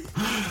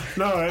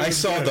 No, I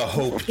saw the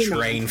hope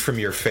drain from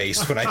your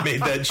face when I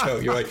made that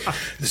joke. You're like,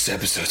 this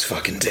episode's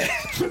fucking dead.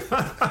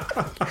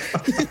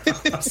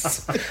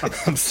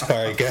 I'm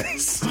sorry,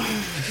 guys.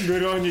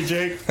 Good on you,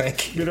 Jake.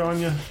 Thank you. Good on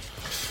you.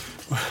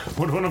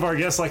 Would one of our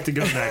guests like to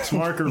go next,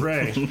 Mark or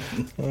Ray?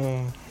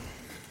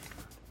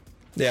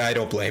 Yeah, I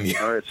don't blame you.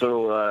 All right,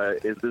 so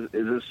is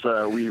this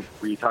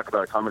we talk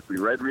about a comic we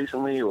read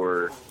recently,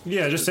 or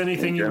yeah, just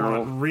anything you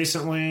want.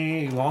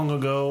 Recently, long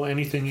ago,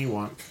 anything you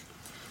want.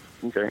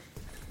 Okay.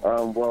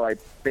 Well, I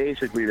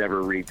basically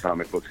never read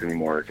comic books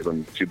anymore because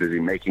I'm too busy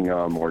making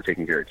them or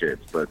taking care of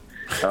kids. But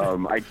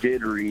I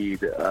did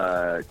read,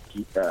 I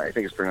think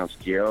it's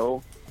pronounced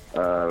Gyo,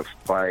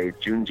 by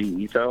Junji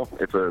Ito.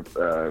 It's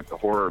a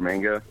horror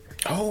manga.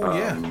 Oh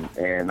yeah,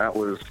 and that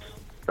was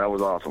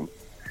awesome.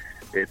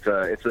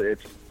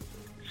 It's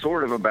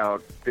sort of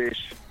about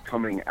fish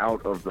coming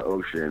out of the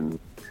ocean,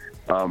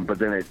 but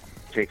then it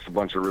takes a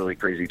bunch of really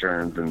crazy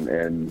turns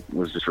and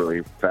was just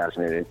really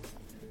fascinating.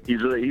 He's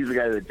the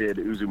guy that did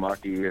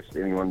Uzumaki, if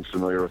anyone's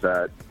familiar with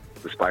that.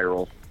 The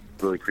Spiral,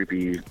 really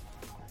creepy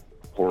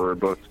horror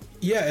book.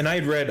 Yeah, and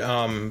I'd read,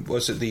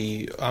 was it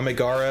the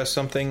Amigara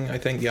something? I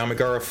think the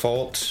Amigara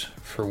Fault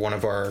for one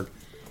of our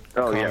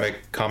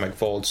comic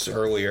vaults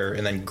earlier,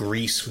 and then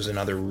Grease was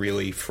another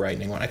really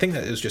frightening one. I think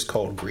that it was just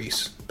called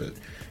Grease, but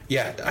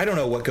yeah, I don't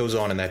know what goes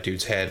on in that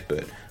dude's head,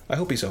 but I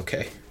hope he's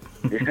okay.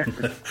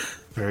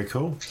 Very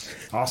cool.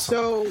 Awesome.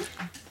 So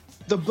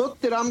the book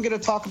that I'm going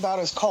to talk about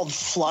is called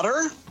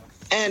Flutter,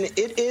 and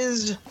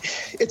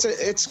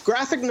it's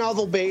graphic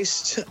novel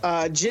based.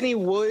 Jenny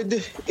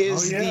Wood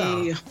is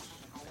the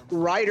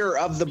writer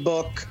of the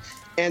book,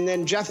 and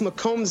then Jeff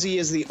McComsey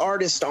is the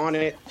artist on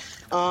it.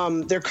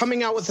 They're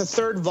coming out with a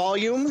third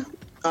volume,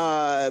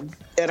 and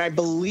I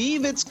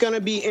believe it's going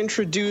to be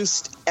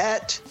introduced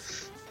at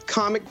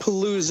Comic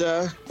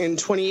Palooza in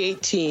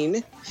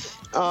 2018,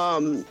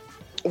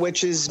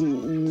 which is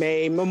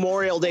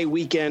Memorial Day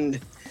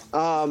weekend.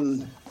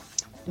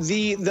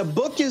 The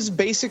book is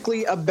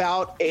basically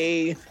about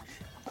a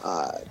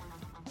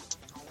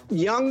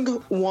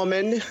young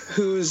woman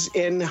who's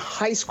in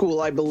high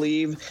school, I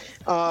believe,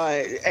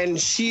 and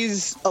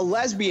she's a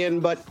lesbian,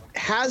 but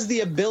has the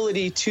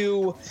ability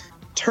to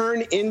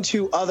turn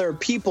into other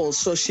people.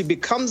 So she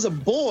becomes a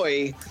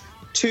boy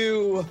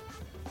to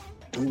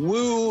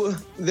woo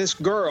this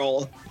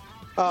girl.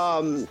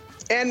 And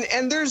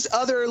there's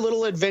other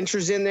little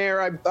adventures in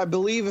there. I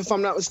believe, if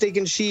I'm not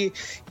mistaken, she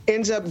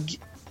ends up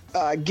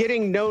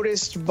getting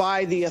noticed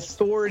by the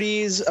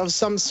authorities of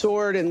some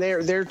sort, and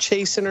they're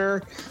chasing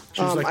her.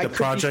 She's like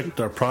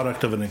the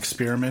product of an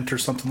experiment or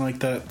something like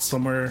that.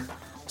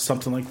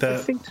 Something like that. I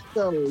think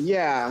so.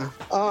 Yeah,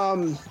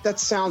 that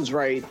sounds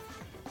right.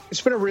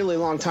 It's been a really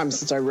long time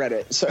since I read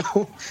it,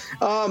 so.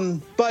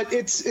 But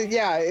it's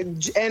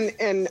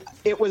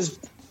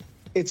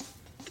it's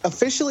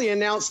officially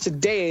announced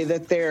today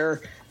that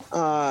they're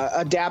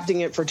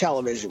adapting it for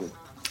television.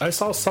 I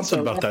saw something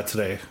about that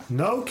today.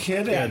 No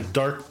kidding. Yeah,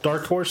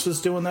 Dark Horse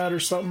is doing that or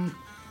something.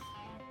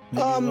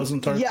 Maybe it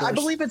wasn't Dark Horse?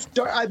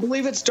 I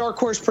believe it's Dark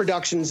Horse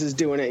Productions is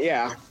doing it.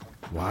 Yeah.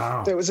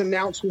 Wow. It was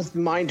announced with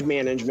Mind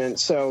Management,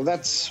 so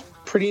that's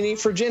pretty neat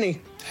for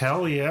Ginny.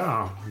 Hell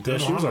yeah. Yeah,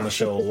 she was on the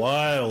show a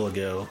while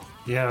ago.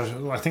 Yeah,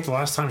 I think the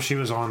last time she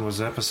was on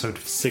was episode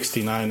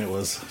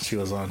 69. She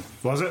was on.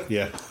 Was it?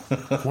 Yeah.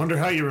 Wonder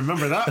how you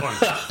remember that one.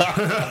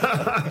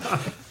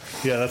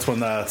 Yeah, that's when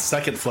the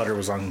second Flutter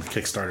was on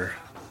Kickstarter.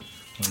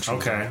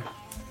 Okay.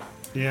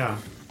 Yeah.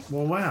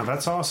 Well, wow,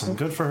 that's awesome.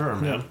 Good for her,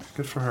 man. Yeah.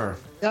 Good for her.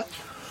 Yep.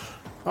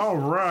 All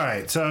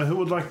right. Who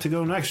would like to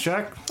go next,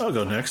 Jack? I'll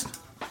go next.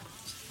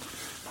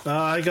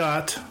 I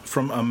got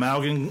from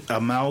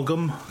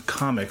Amalgam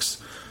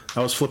Comics.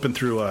 I was flipping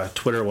through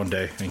Twitter one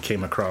day and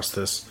came across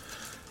this.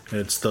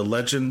 It's The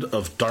Legend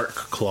of Dark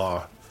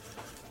Claw,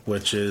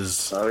 which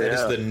is... That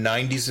is the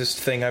 90s-est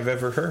thing I've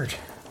ever heard.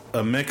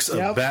 A mix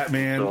of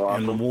Batman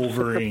and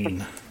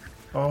Wolverine.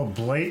 Oh,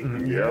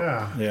 blatant.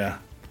 Yeah. Yeah.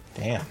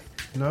 Damn.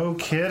 No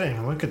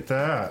kidding. Look at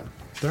that.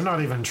 They're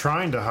not even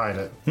trying to hide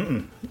it.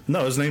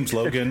 No, his name's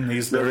Logan.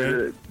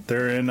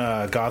 They're in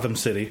Gotham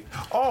City.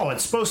 Oh,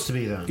 it's supposed to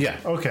be them. Yeah.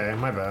 Okay,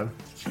 my bad.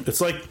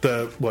 It's like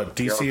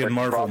DC and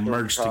Marvel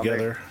merged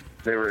together.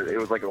 It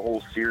was like a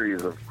whole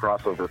series of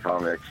crossover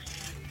comics,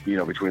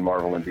 between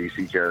Marvel and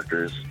DC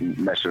characters,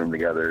 meshing them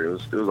together.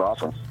 It was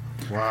awesome.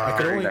 Wow.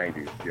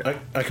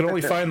 I could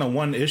only find the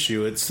one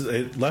issue.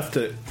 It left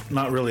it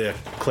not really a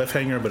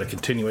cliffhanger, but a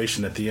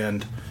continuation at the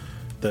end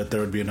that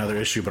there would be another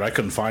issue, but I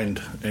couldn't find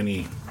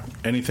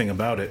anything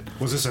about it.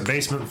 Was this a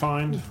basement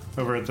find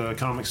over at the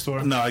comic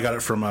store? No, I got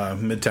it from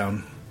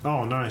Midtown.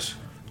 Oh, nice.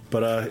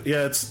 But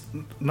it's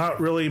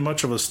not really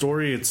much of a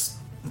story. It's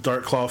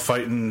Darkclaw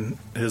fighting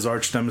his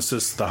arch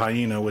nemesis, the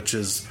Hyena, which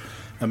is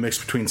a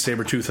mix between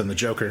Sabretooth and the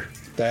Joker.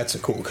 That's a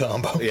cool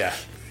combo. Yeah.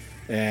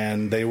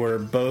 And they were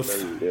both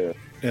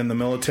in the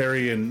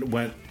military and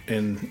went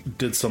and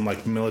did some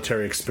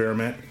military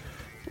experiment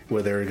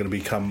where they were going to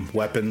become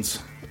weapons.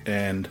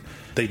 And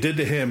they did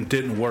to him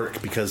didn't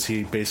work because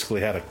he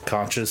basically had a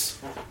conscience.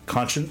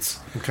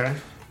 Okay.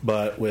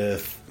 But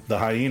with the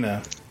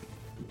Hyena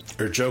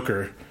or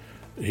Joker,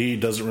 he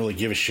doesn't really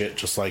give a shit,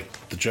 just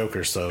like the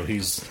Joker. So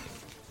he's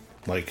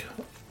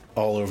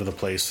all over the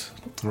place,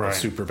 right. A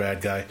super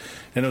bad guy.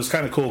 And it was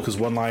kind of cool because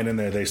one line in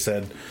there they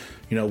said,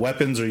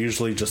 weapons are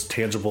usually just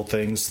tangible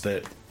things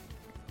that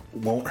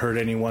won't hurt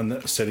anyone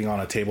that's sitting on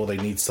a table. They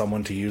need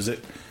someone to use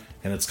it,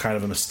 and it's kind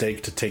of a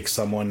mistake to take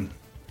someone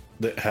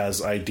that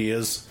has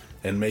ideas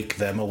and make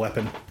them a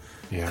weapon.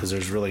 Yeah, because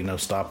there's really no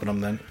stopping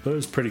them then. But it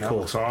was pretty cool.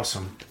 Looks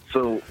awesome.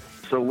 So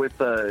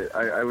with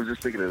I was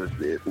just thinking of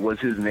this. Was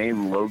his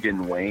name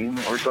Logan Wayne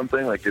or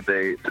something? Did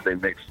they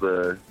mix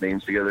the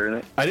names together in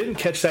it? I didn't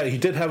catch that. He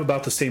did have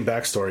about the same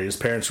backstory. His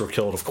parents were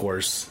killed, of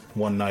course,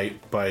 one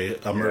night by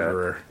a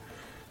murderer.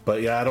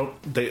 But yeah,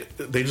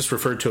 they just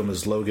referred to him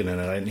as Logan in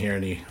it. I didn't hear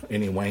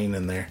any Wayne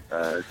in there.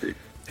 I see.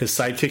 His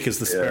sidekick is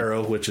the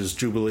Sparrow, which is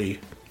Jubilee.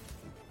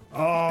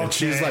 Oh, and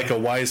she's like a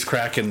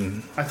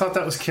wisecracking. I thought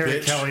that was Carrie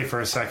Kelly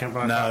for a second,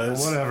 but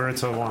whatever.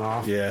 It's a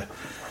one-off. Yeah.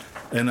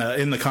 And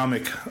in the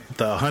comic,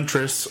 the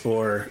Huntress,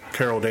 or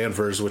Carol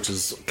Danvers, which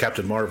is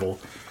Captain Marvel,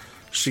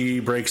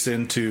 she breaks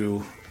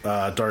into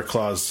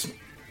Darkclaw's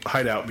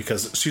hideout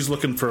because she's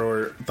looking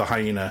for the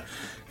Hyena,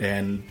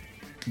 and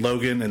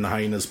Logan and the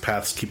Hyena's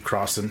paths keep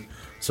crossing.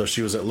 So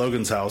she was at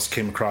Logan's house,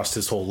 came across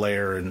his whole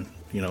lair and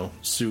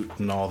suit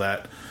and all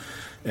that,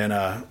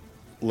 and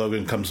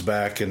Logan comes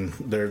back and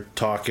they're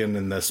talking,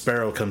 and the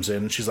Sparrow comes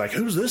in and she's like,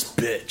 "Who's this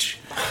bitch?"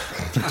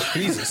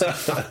 Jesus.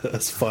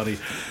 That's funny.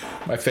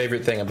 My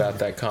favorite thing about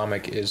that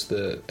comic is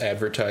the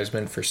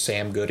advertisement for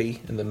Sam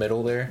Goody in the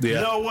middle there.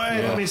 Yeah. No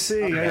way. Let me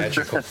see.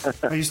 Magical.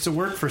 I used to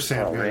work for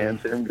Sam Goody. Man,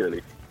 Sam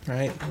Goody.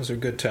 Right. Those are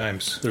good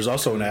times. There's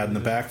also an ad in the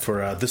back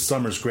for this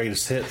summer's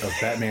greatest hit of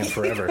Batman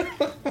Forever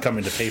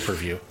coming to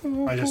pay-per-view.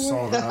 I just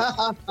saw that.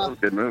 That was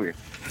a good movie.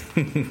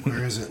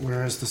 Where is it?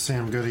 Where is the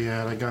Sam Goody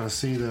ad? I gotta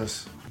see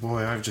this.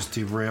 Boy, I've just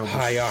derailed.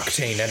 High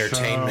octane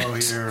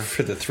entertainment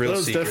for the thrill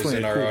seekers definitely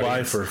in a our cool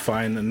audience. buy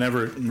for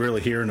never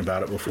really hearing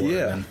about it before.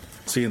 Yeah. And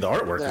seeing the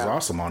artwork is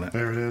awesome on it.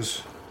 There it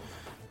is.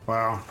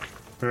 Wow,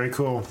 very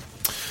cool.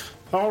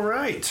 All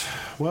right.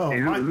 Well,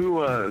 hey,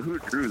 who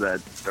drew that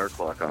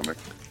Darkclaw comic?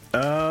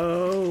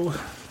 Oh,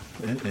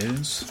 it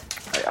is.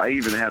 I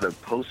even had a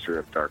poster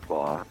of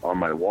Darkclaw on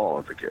my wall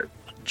as a kid.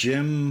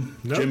 Jim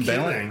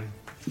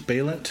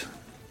Balent.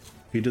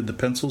 He did the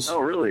pencils. Oh,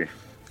 really?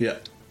 Yeah.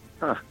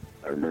 Huh.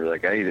 I remember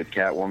that guy. He did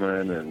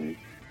Catwoman, and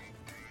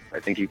I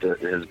think he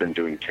has been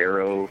doing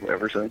Tarot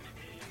ever since.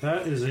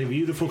 That is a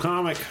beautiful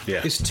comic.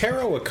 Yeah. Is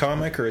tarot a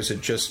comic or is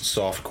it just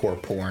softcore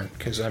porn?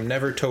 Because I'm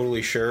never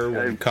totally sure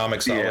when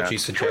Comixology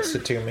suggests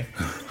it to me.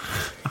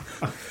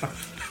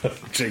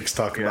 Jake's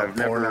talking about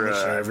porn on the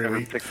show every week.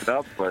 I've never picked it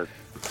up, but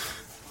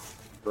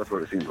that's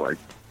what it seems like.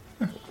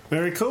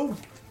 Very cool.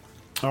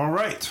 All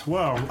right.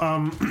 Well,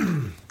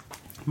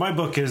 my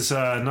book is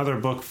another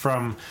book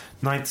from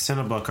Ninth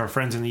Cinebook. Our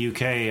friends in the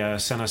UK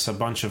sent us a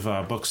bunch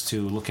of books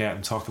to look at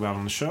and talk about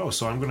on the show.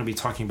 So I'm going to be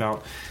talking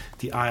about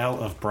The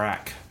Isle of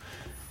Brack.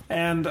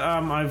 And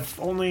I've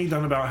only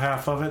done about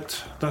half of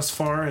it thus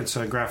far. It's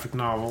a graphic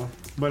novel.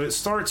 But it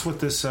starts with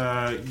this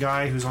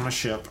guy who's on a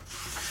ship.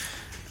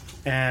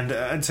 And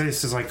I'd say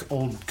this is like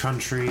old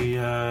country,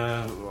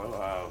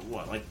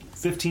 like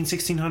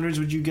 1600s,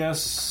 would you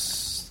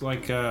guess?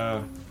 Like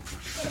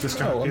this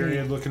kind of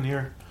period looking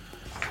here?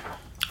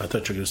 I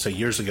thought you were going to say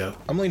years ago.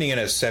 I'm leaning in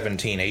as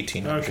 17,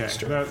 18. Okay,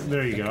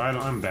 there you go.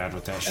 I'm bad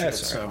with that shit.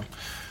 That's so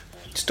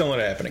just don't let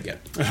it happen again.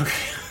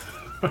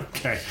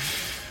 Okay.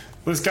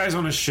 This guy's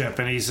on a ship,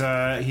 and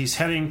he's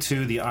heading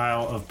to the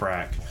Isle of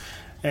Brack.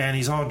 And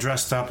he's all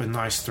dressed up in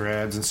nice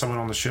threads, and someone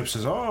on the ship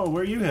says, "Oh,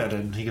 where are you headed?"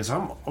 And he goes,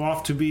 "I'm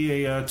off to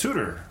be a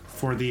tutor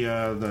for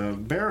the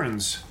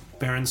Baron's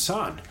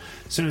son."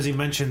 As soon as he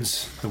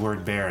mentions the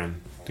word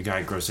Baron, the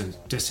guy grows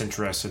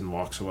disinterested and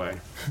walks away.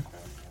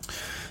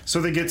 So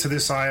they get to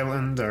this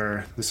island,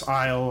 or this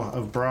Isle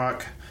of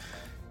Brack,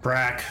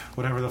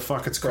 whatever the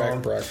fuck it's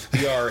called. Brack.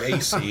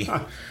 B-R-A-C.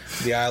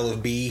 The Isle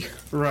of B.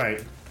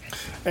 Right.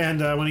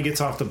 And when he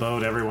gets off the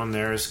boat, everyone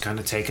there is kind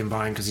of taken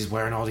by him because he's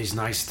wearing all these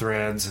nice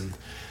threads. And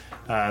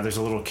there's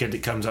a little kid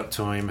that comes up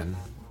to him and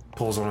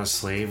pulls on his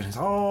sleeve. And he's,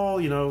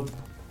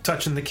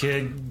 touching the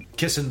kid,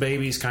 kissing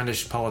babies, kind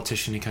of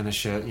politician-y kind of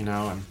shit,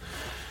 And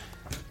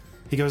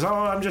he goes, "Oh,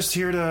 I'm just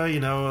here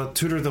to,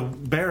 tutor the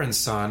Baron's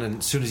son." And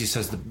as soon as he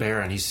says the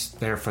Baron, he's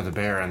there for the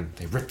Baron.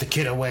 They rip the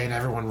kid away and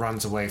everyone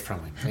runs away from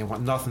him. They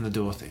want nothing to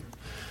do with him.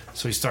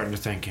 So he's starting to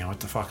think, what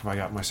the fuck have I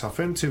got myself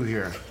into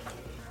here?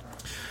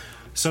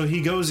 So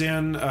he goes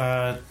in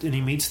and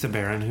he meets the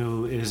Baron,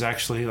 who is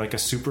actually like a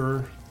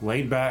super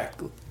laid-back,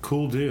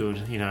 cool dude.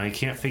 He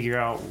can't figure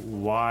out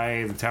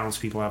why the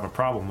townspeople have a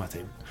problem with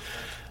him.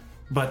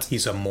 But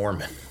he's a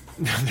Mormon.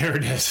 There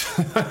it is.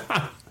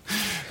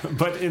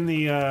 But in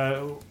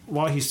the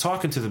while he's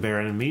talking to the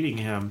Baron and meeting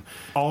him,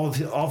 all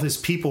of his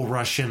people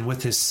rush in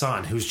with his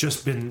son, who's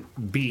just been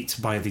beat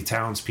by the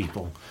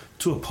townspeople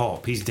to a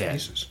pulp. He's dead.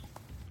 Jesus.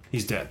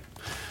 He's dead.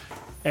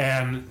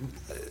 And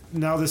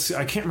now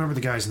I can't remember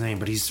the guy's name,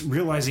 but he's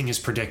realizing his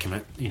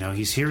predicament.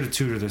 He's here to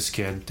tutor this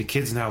kid. The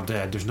kid's now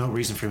dead. There's no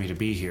reason for me to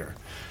be here.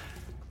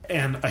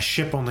 And a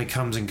ship only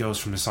comes and goes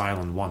from this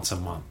island once a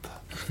month.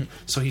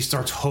 So he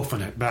starts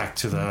hoofing it back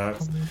to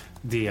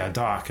the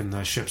dock, and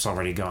the ship's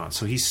already gone.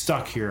 So he's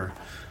stuck here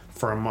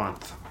for a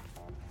month.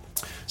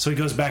 So he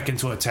goes back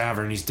into a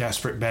tavern. He's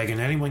desperate, begging,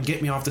 "Anyone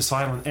get me off this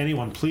island.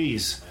 Anyone,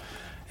 please."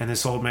 And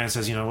this old man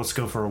says, "Let's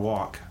go for a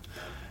walk."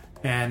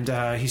 And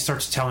he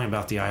starts telling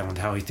about the island,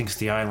 how he thinks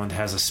the island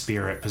has a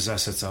spirit,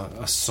 possesses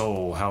a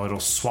soul, how it'll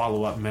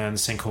swallow up men,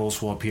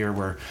 sinkholes will appear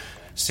where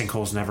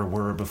sinkholes never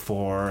were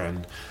before,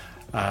 and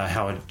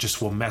how it just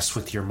will mess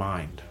with your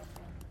mind.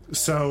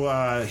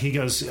 So he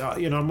goes,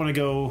 I'm going to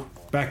go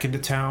back into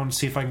town,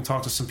 see if I can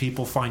talk to some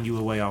people, find you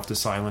a way off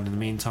this island. In the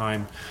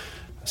meantime,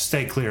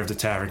 stay clear of the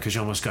tavern because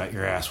you almost got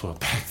your ass whooped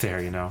back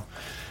there,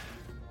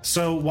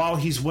 So while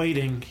he's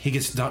waiting, he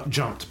gets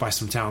jumped by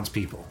some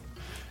townspeople.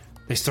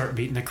 They start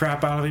beating the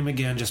crap out of him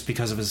again just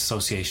because of his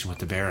association with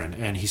the Baron.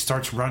 And he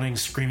starts running,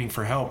 screaming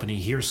for help, and he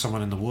hears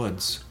someone in the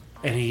woods.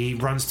 And he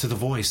runs to the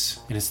voice,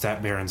 and it's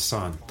that Baron's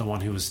son, the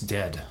one who was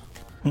dead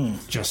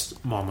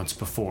just moments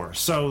before.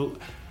 So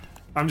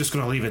I'm just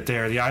going to leave it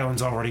there. The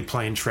island's already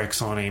playing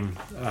tricks on him.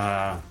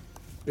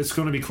 It's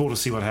going to be cool to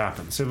see what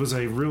happens. It was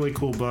a really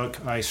cool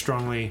book. I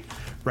strongly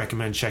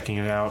recommend checking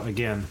it out.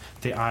 Again,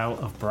 The Isle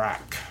of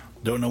Brack.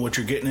 Don't know what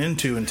you're getting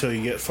into until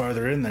you get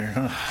farther in there,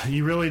 huh?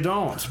 You really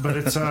don't, but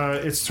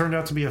it's turned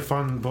out to be a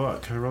fun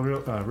book, a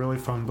really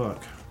fun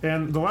book.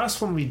 And the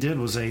last one we did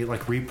was a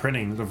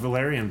reprinting, the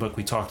Valerian book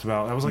we talked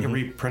about. That was a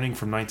reprinting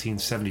from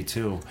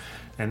 1972,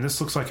 and this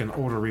looks like an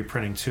older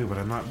reprinting too. But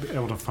I'm not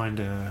able to find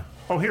a.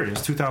 Oh, here it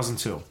is,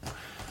 2002.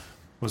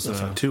 That's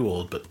not too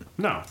old, but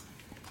no.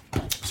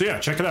 So yeah,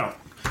 check it out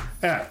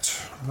at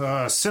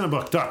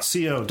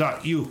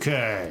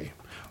cinebook.co.uk,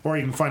 or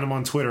you can find them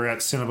on Twitter at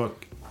Cinebook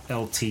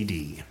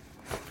LTD.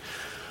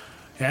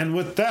 And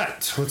with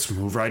that, let's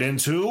move right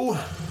into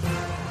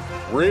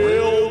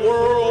Real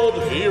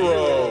World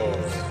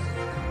Heroes.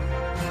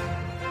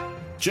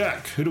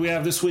 Jack, who do we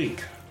have this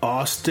week?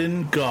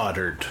 Austin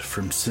Goddard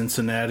from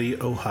Cincinnati,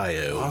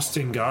 Ohio.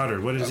 Austin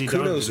Goddard, what has he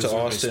done? Kudos to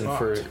Austin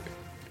for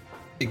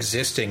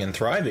existing and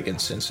thriving in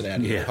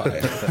Cincinnati,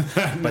 Ohio.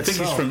 I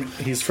think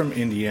he's from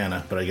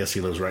Indiana, but I guess he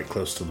lives right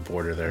close to the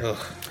border there.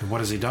 And what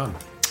has he done?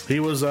 He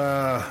was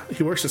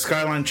he works at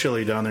Skyline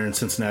Chili down there in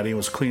Cincinnati. He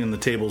was cleaning the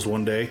tables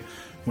one day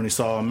when he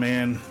saw a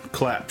man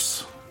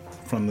collapse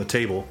from the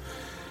table.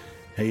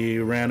 He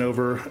ran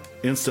over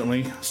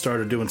instantly,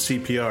 started doing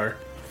CPR,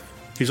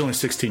 He's only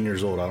 16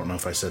 years old. I don't know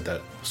if I said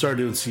that. Started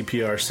doing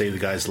CPR, saved the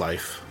guy's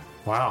life.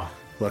 Wow.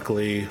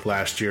 Luckily,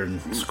 last year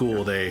in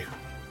school,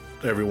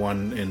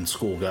 everyone in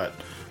school got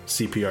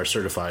CPR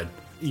certified.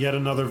 Yet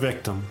another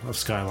victim of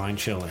Skyline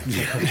Chili.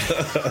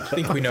 I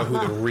think we know who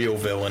the real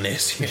villain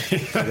is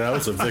here. I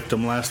was a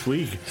victim last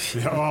week.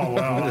 Oh,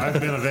 well, I've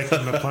been a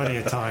victim of plenty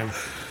of time.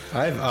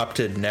 I've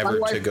opted never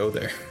to go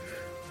there.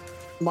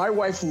 My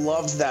wife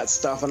loves that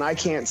stuff, and I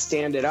can't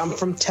stand it. I'm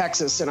from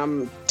Texas, and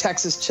I'm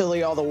Texas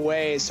chili all the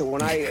way. So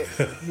when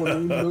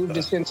we moved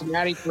to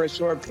Cincinnati for a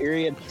short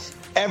period,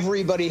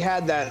 everybody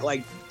had that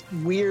like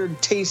weird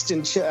taste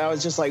in chili. I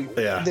was just like,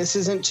 this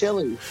isn't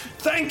chili.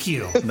 Thank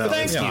you. No,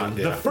 Thank you. not,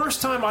 The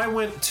first time I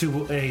went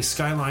to a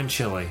Skyline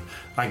Chili,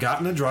 I got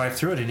in the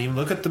drive-thru. I didn't even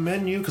look at the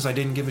menu because I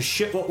didn't give a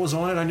shit what was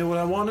on it. I knew what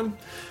I wanted.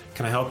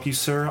 Can I help you,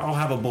 sir? I'll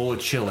have a bowl of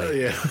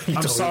chili.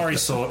 I'm sorry,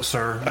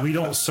 sir. We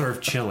don't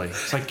serve chili.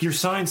 It's like your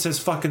sign says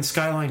fucking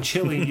Skyline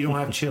Chili and you don't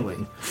have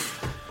chili.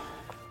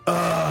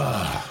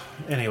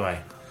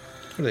 Anyway.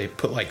 Do they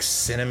put like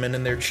cinnamon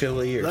in their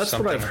chili or That's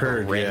something what I've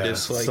heard.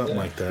 horrendous like something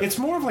that? like that. It's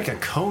more of like a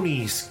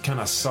coney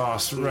kind of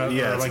sauce.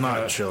 Yeah, it's like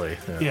not chili.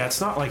 Yeah,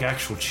 it's not like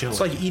actual chili. It's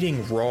like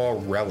eating raw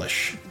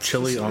relish.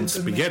 Chili on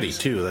spaghetti,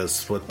 too.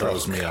 That's what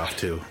throws me off,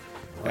 too.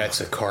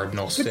 That's a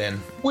cardinal sin.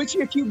 Which,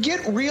 if you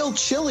get real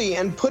chili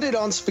and put it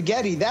on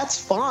spaghetti, that's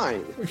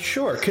fine.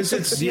 Sure, because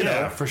it's, you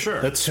know, for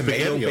sure. That's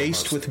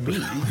tomato-based with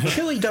meat.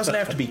 Chili doesn't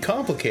have to be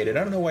complicated.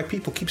 I don't know why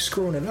people keep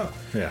screwing it up.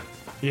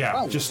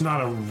 Yeah, just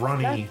not a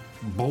runny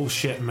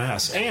bullshit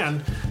mess.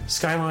 And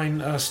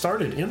Skyline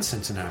started in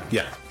Cincinnati.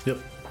 Yeah. Yep.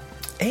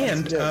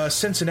 And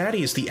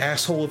Cincinnati is the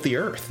asshole of the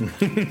earth.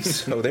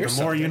 So there's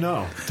the more something. you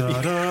know.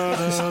 Da,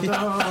 da,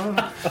 da,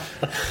 da.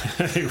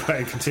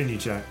 Anyway, continue,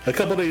 Jack. A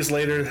couple days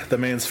later, the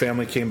man's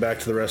family came back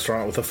to the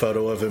restaurant with a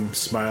photo of him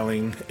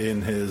smiling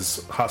in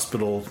his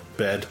hospital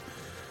bed.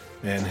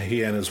 And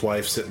he and his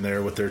wife sitting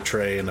there with their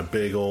tray and a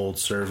big old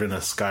serving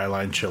of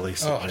Skyline Chili.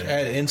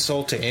 Add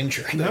insult to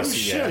injury. No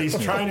shit, he's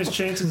trying his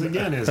chances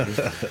again, isn't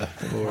he?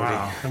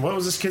 Wow. And what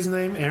was this kid's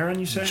name? Aaron,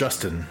 you said?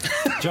 Justin.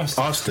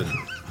 Austin.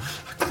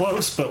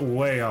 Close, but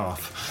way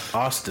off.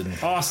 Austin.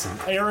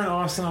 Aaron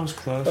Austin, I was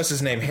close. What's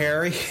his name?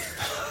 Harry?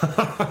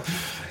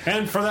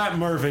 And for that,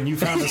 Mervin, you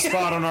found a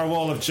spot on our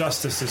wall of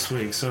justice this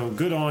week. So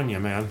good on you,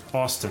 man.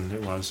 Austin,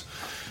 it was.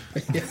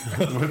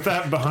 With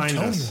that behind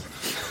us,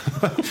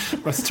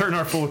 let's turn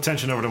our full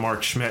attention over to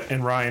Mark Schmidt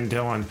and Ryan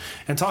Dillon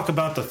and talk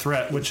about The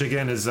Threat, which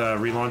again is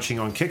relaunching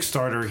on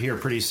Kickstarter here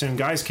pretty soon.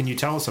 Guys, can you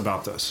tell us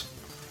about this?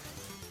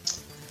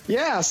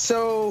 Yeah,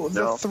 so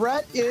The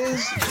Threat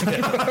is...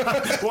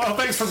 Well,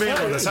 thanks for being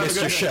with us. Have a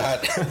good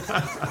shot.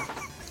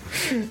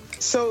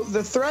 So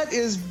The Threat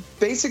is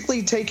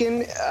basically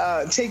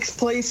takes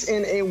place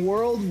in a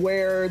world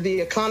where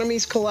the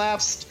economy's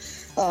collapsed.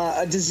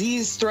 A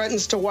disease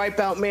threatens to wipe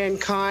out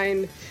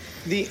mankind.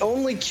 The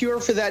only cure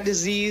for that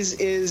disease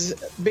is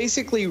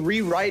basically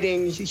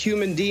rewriting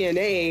human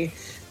DNA.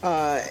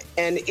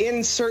 And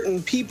in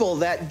certain people,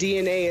 that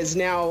DNA is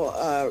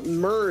now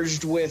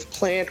merged with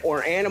plant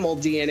or animal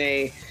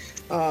DNA,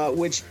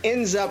 which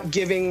ends up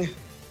giving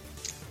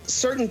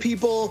certain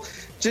people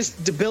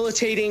just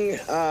debilitating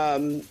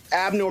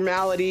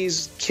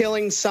abnormalities,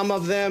 killing some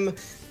of them.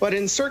 But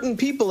in certain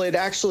people, it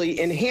actually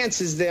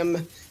enhances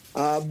them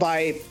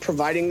by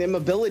providing them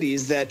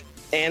abilities that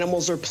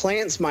animals or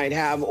plants might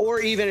have, or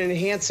even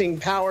enhancing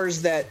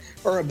powers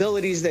or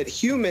abilities that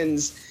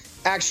humans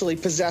actually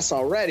possess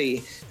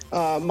already.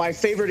 My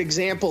favorite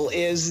example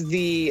is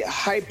the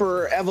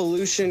hyper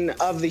evolution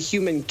of the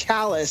human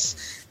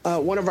callus.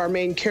 One of our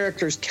main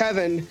characters,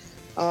 Kevin,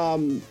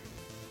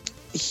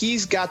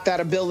 he's got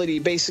that ability.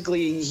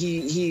 Basically,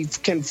 he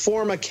can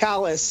form a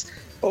callus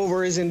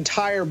over his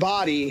entire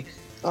body,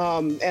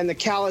 and the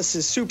callus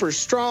is super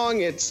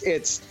strong. It's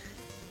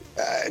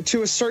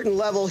to a certain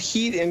level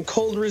heat and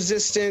cold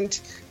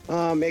resistant.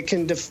 It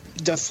can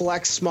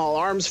deflect small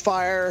arms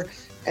fire,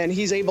 and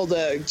he's able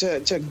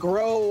to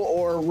grow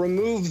or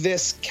remove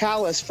this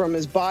callus from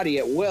his body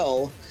at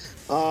will.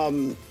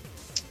 And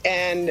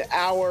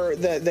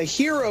the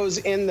heroes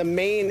in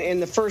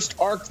the first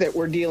arc that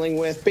we're dealing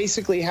with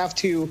basically have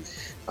to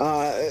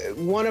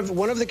one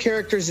of the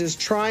characters is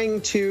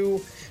trying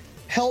to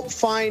help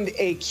find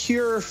a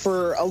cure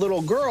for a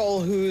little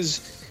girl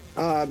who's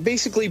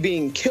basically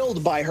being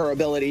killed by her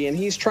ability, and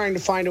he's trying to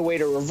find a way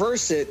to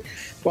reverse it.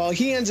 Well,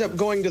 he ends up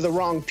going to the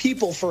wrong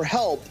people for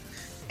help,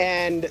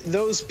 and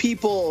those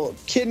people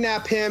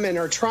kidnap him and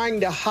are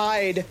trying to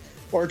hide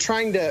where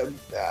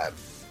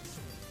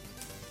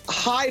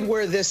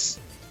this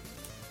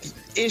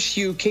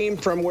issue came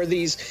from, where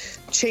these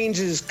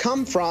changes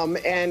come from.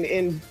 And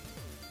in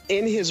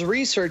his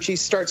research, he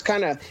starts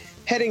kind of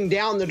heading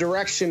down the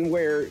direction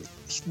where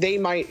he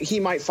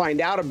might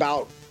find out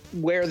about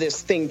where this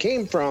thing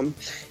came from.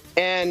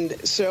 And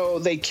so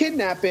they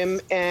kidnap him,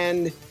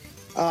 and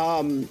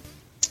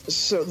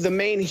so the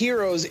main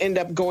heroes end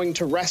up going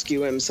to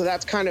rescue him. So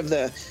that's kind of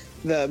the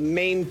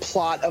main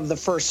plot of the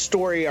first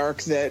story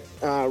arc that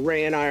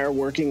Ray and I are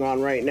working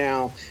on right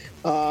now.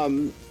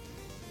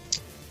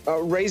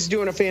 Ray's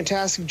doing a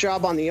fantastic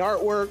job on the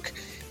artwork.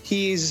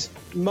 He's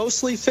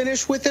mostly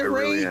finished with it,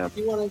 Ray. Really am.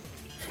 You want to?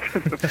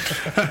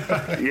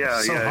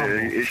 yeah.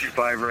 Issue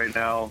 5 right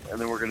now, and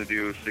then we're going to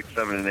do 6,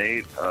 7, and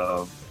 8.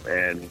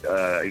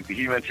 And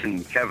he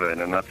mentioned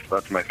Kevin, and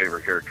that's my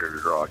favorite character to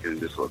draw because he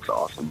just looks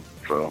awesome.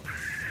 So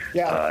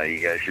you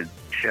guys should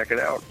check it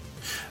out.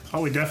 Oh,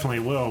 we definitely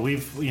will.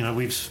 We've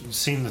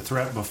seen the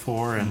Threat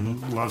before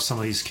and love some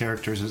of these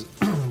characters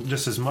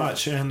just as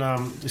much. And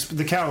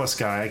the Callus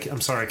guy, I'm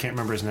sorry, I can't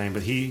remember his name,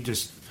 but he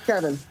just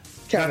Kevin.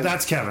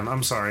 That's Kevin.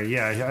 I'm sorry.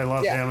 Yeah, I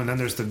love him. And then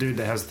there's the dude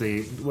that has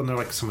they're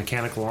like some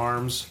mechanical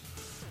arms.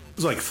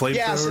 It's like flamethrowers.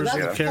 Yeah, so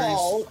that's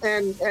Paul,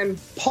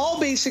 and Paul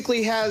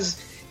basically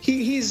has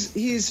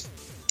he's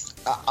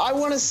I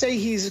want to say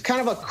he's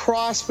kind of a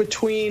cross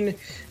between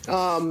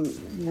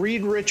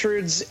Reed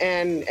Richards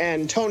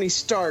and Tony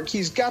Stark.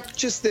 He's got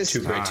just this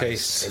two great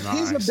tastes.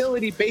 His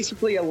ability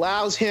basically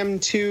allows him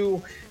to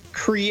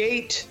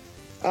create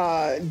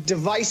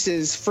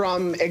devices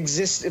from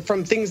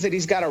things that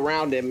he's got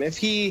around him. If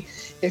he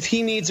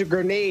needs a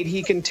grenade,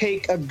 he can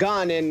take a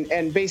gun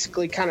and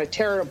basically kind of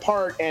tear it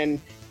apart and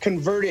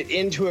convert it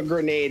into a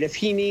grenade. If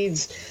he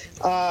needs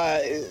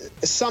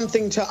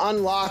something to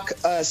unlock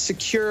a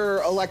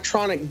secure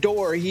electronic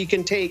door, he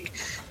can take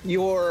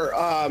your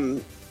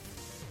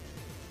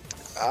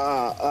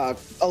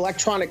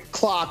electronic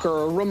clock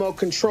or a remote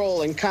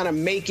control and kind of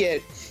make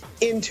it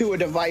into a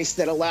device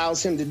that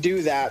allows him to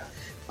do that.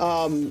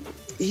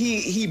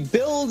 He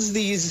builds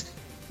these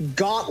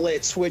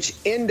gauntlets which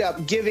end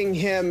up giving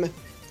him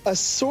a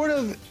sort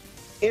of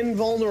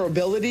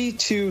invulnerability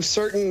to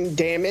certain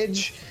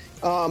damage,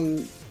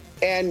 and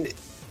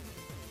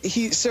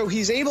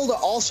he's able to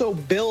also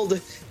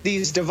build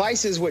these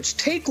devices which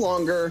take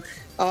longer.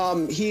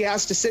 He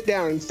has to sit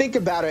down and think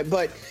about it,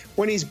 but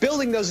when he's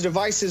building those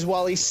devices,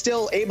 while he's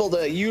still able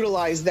to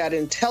utilize that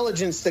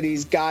intelligence that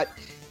he's got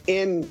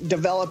in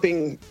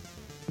developing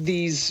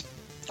these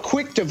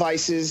quick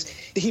devices,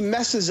 he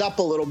messes up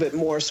a little bit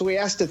more. So he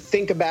has to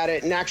think about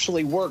it and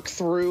actually work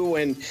through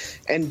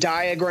and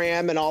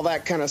diagram and all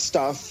that kind of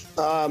stuff.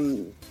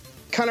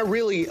 Kind of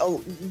really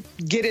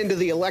get into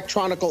the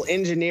electronical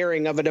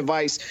engineering of a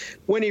device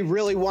when he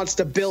really wants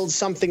to build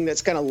something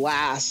that's going to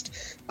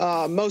last.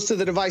 Most of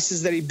the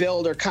devices that he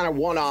builds are kind of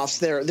one-offs.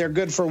 They're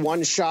good for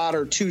one shot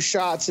or two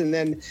shots, and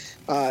then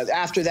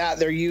after that,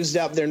 they're used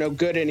up. They're no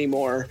good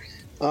anymore.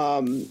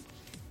 So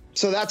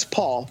that's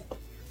Paul.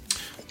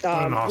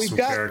 What an awesome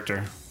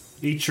character.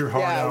 Eat your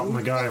heart out,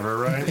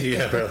 MacGyver, right?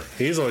 Yeah,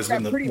 he's always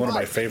been one of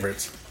my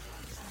favorites.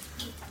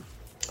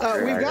 I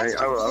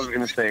was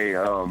going to say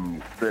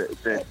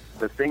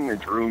the thing that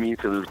drew me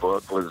to this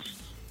book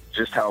was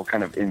just how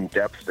kind of in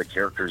depth the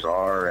characters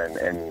are,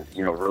 and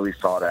really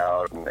thought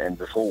out, and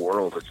this whole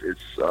world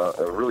it's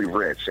really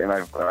rich. And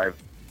I've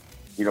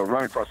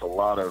run across a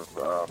lot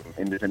of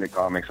independent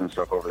comics and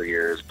stuff over the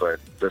years, but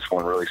this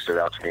one really stood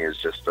out to me as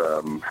just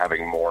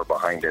having more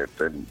behind it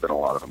than a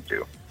lot of them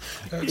do.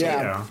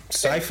 Yeah.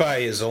 Sci-fi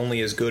is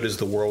only as good as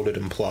the world it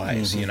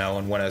implies,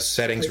 and when a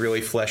setting's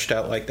really fleshed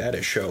out like that,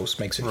 it shows,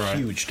 makes a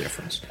huge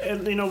difference.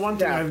 And, one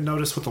thing I've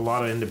noticed with a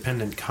lot of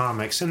independent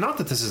comics, and not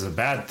that this is a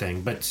bad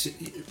thing, but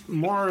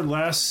more or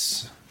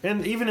less,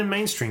 and even in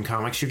mainstream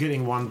comics, you're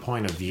getting one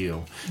point of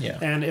view. Yeah.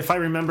 And if I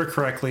remember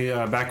correctly,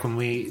 back when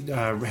we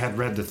had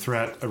read The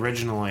Threat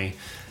originally,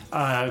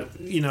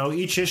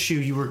 each issue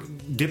you were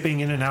dipping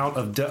in and out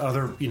of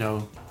other,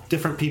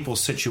 different people's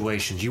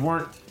situations. You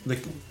weren't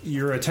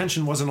your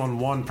attention wasn't on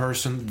one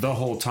person the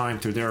whole time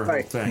through their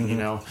whole thing,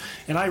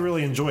 And I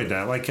really enjoyed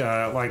that.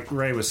 Like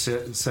Ray was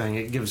saying,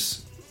 it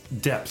gives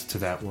depth to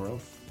that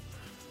world.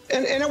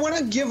 And I want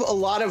to give a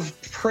lot of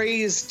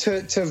praise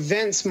to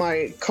Vince,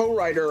 my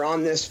co-writer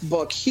on this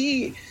book.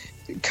 He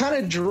kind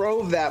of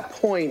drove that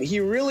point.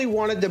 He really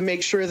wanted to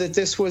make sure that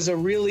this was a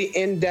really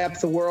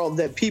in-depth world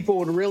that people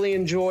would really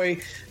enjoy,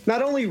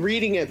 not only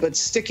reading it, but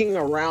sticking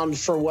around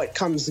for what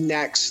comes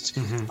next.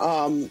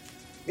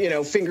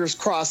 Fingers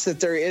crossed that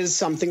there is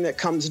something that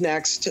comes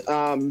next.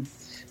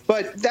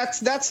 But that's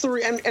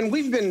the and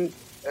we've been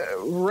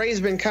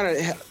Ray's been kind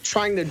of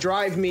trying to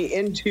drive me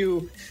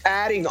into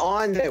adding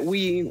on that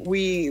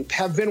we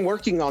have been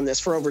working on this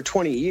for over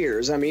 20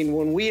 years. I mean,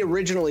 when we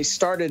originally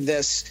started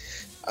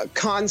this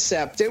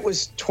concept, it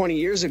was 20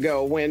 years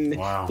ago when,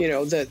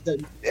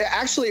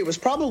 actually it was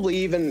probably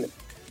even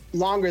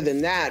longer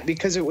than that,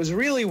 because it was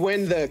really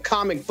when the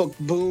comic book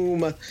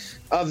boom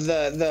of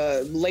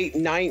the late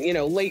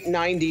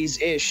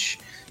 90s ish.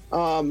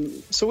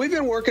 So we've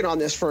been working on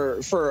this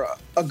for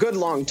a good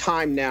long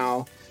time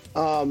now.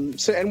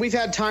 And we've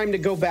had time to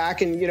go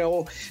back and,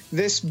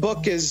 this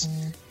book is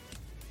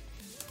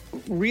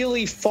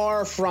really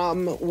far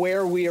from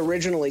where we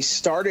originally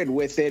started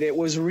with it. It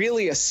was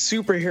really a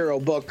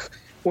superhero book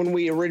when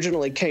we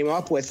originally came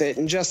up with it.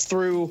 And just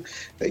through,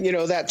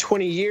 that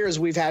 20 years,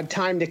 we've had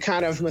time to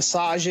kind of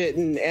massage it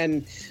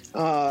and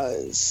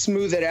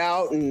smooth it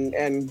out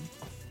and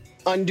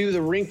undo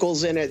the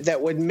wrinkles in it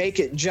that would make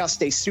it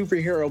just a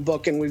superhero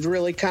book. And we've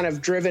really kind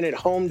of driven it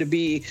home to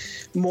be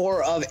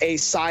more of a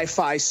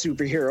sci-fi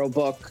superhero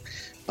book.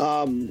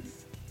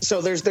 So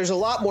there's a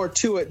lot more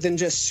to it than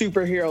just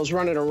superheroes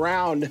running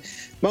around.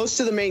 Most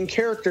of the main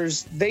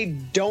characters, they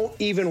don't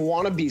even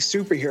want to be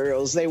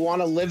superheroes. They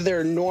want to live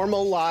their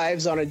normal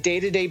lives on a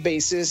day-to-day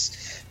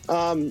basis,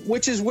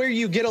 which is where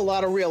you get a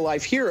lot of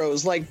real-life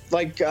heroes like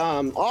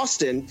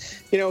Austin.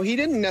 You know, he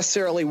didn't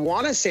necessarily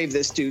want to save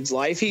this dude's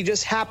life. He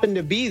just happened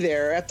to be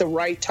there at the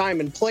right time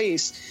and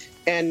place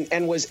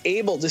and was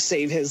able to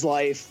save his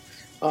life.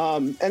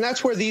 And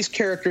that's where these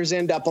characters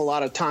end up a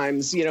lot of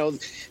times. You know,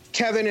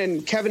 Kevin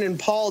and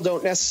Paul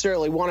don't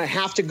necessarily want to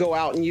have to go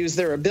out and use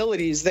their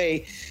abilities.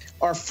 They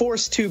are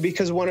forced to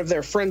because one of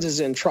their friends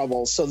is in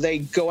trouble, so they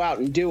go out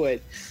and do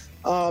it.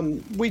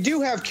 We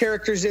do have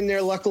characters in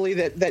there, luckily,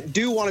 that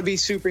do want to be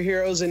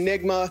superheroes.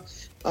 Enigma,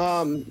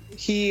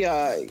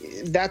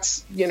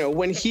 that's, you know,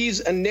 when he's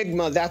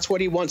Enigma, that's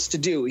what he wants to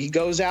do. He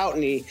goes out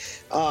and he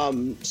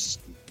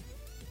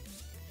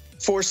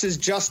forces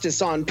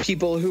justice on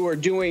people who are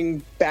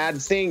doing bad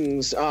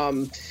things.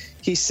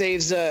 He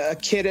saves a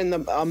kid and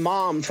a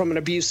mom from an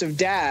abusive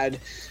dad.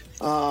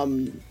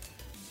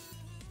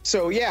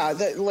 So yeah,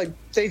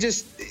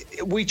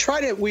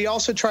 we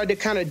also tried to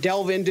kind of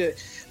delve into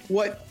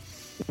what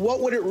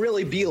would it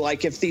really be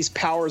like if these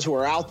powers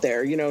were out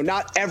there? You know,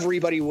 not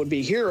everybody would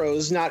be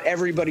heroes, not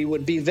everybody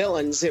would be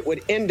villains. It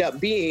would end up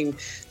being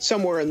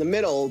somewhere in the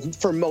middle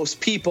for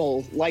most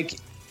people, like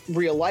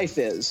real life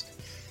is.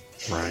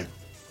 Right.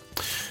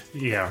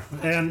 Yeah,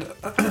 and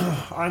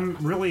I'm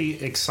really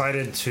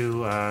excited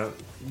to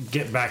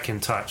get back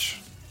in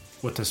touch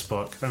with this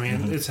book. I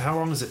mean, it's how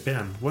long has it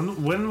been?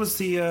 When was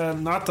the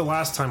not the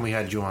last time we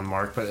had you on,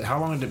 Mark, but how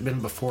long had it been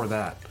before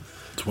that?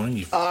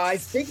 20. I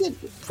think it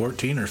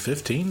 14 or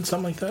 15,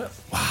 something like that.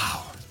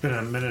 Wow. Been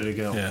a minute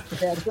ago. Yeah,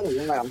 it's been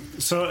a while.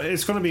 So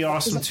it's going to be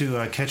awesome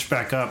to catch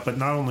back up, but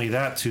not only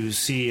that, to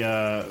see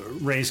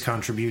Ray's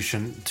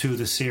contribution to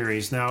the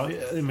series. Now,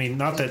 I mean,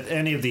 not that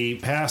any of the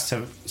past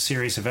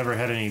series have ever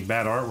had any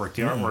bad artwork.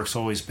 The artwork's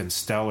always been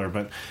stellar,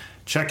 but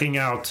checking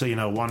out, you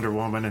know, Wonder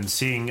Woman and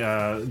seeing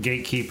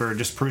Gatekeeper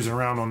just cruising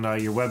around on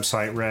your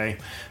website,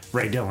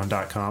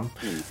 raydillon.com.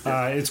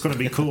 It's going to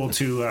be cool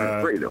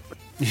to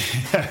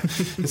yeah,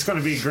 it's going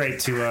to be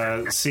great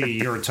to see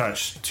your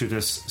touch to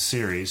this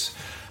series.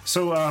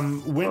 So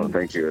when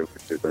thank you. I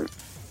appreciate that.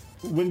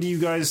 When do you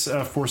guys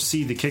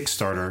foresee the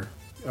Kickstarter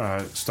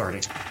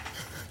starting?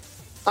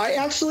 I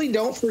actually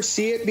don't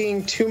foresee it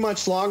being too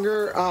much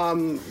longer.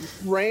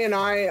 Ray and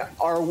I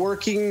are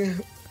working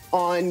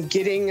on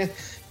getting,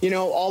 you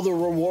know, all the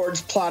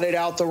rewards plotted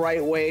out the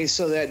right way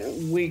so that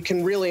we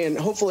can really and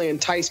hopefully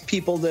entice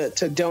people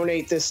to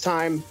donate this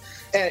time,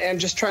 and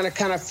just trying to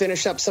kind of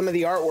finish up some of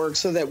the artwork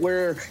so that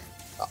we're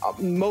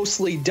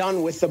mostly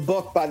done with the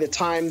book by the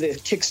time the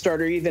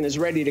Kickstarter even is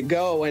ready to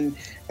go. And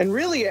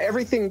really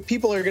everything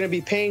people are going to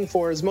be paying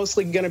for is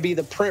mostly going to be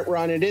the print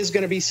run. It is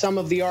going to be some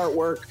of the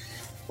artwork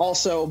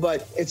also,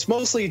 but it's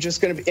mostly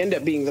just going to end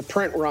up being the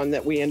print run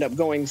that we end up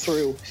going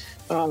through.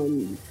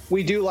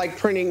 We do like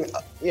printing,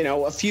 you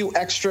know, a few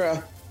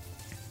extra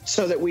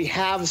so that we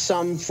have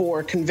some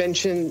for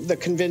the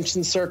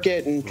convention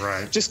circuit, and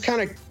just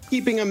kind of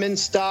keeping them in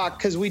stock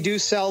because we do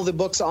sell the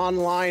books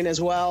online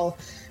as well.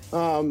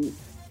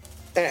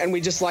 And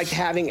we just like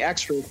having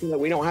extras so that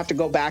we don't have to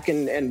go back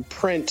and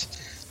print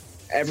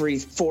every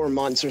 4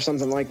 months or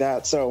something like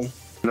that. So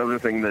another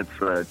thing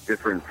that's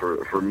different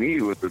for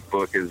me with this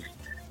book is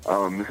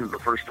this is the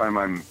first time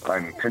I'm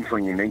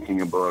penciling and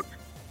inking a book,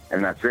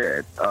 and that's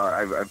it.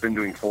 I've been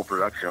doing full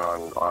production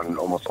on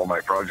almost all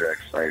my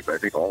projects. I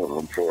think all of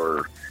them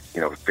for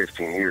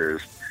 15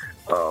 years.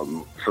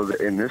 So that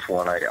in this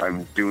one,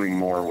 I'm doing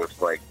more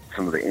with like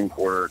some of the ink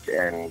work,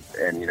 and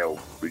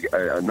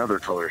another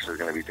colorist is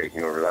going to be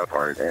taking over that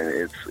part, and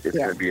it's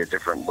going to be a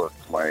different look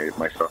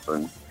my stuff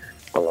than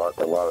a lot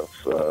of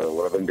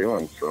what I've been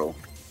doing. So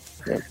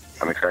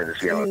I'm excited to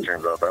see how it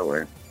turns out that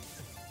way.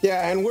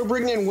 Yeah, and we're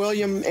bringing in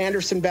William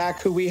Anderson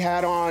back, who we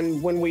had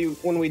on when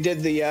we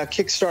did the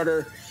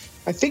Kickstarter.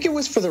 I think it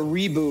was for the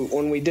reboot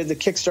when we did the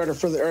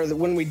Kickstarter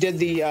when we did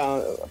the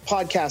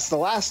podcast the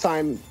last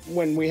time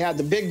when we had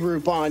the big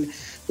group on.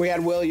 We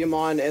had William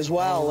on as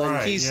well,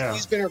 and he's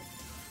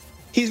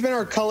been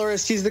our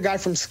colorist. He's the guy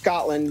from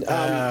Scotland.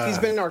 He's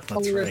been our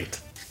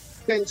colorist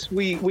since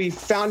we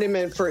found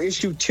him for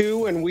issue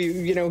 2,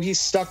 and he's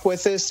stuck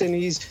with us, and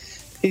he's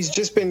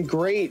just been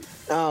great.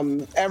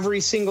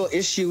 Every single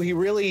issue, he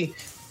really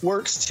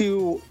works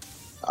to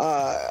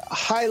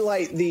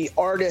highlight the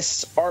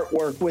artist's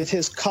artwork with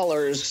his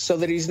colors so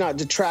that he's not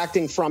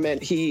detracting from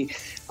it. He,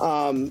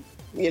 can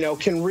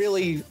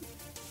really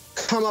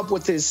come up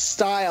with his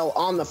style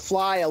on the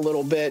fly a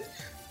little bit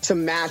to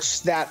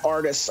match that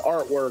artist's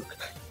artwork.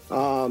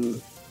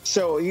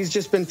 So he's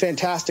just been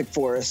fantastic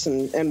for us,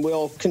 and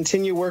we'll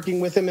continue working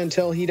with him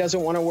until he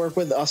doesn't want to work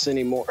with us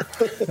anymore.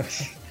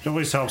 It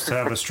always helps to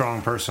have a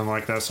strong person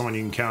like that, someone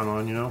you can count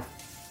on,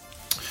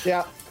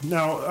 Yeah.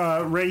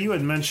 Now, Ray, you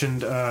had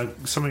mentioned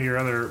some of your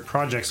other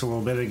projects a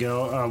little bit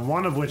ago,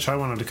 one of which I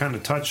wanted to kind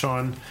of touch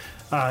on.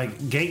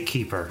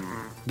 Gatekeeper.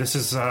 This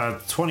is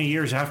 20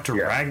 years after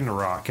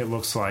Ragnarok, it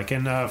looks like.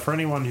 And for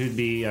anyone who'd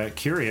be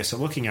curious at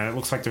looking at it, it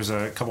looks like there's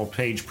a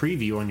couple-page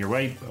preview on your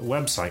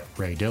website,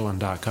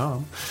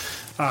 raydillon.com.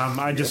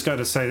 I just got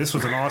to say, this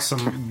was an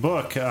awesome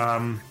book.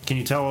 Can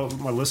you tell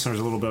my listeners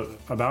a little bit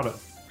about it?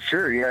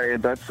 Sure, yeah,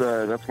 that's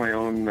my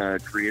own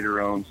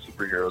creator-owned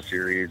superhero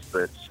series.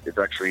 It's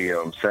actually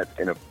set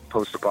in a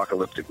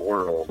post-apocalyptic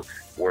world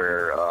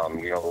where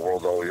the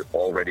world's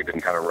already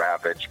been kind of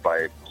ravaged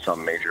by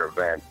some major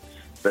event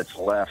that's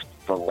left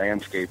the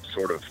landscape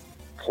sort of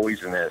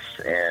poisonous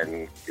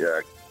and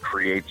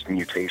creates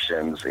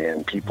mutations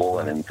in people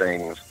and in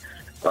things.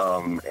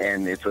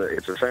 And it's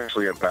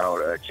essentially about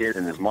a kid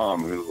and his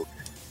mom who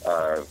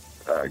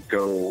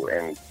go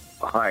and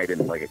hide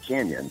in like a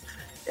canyon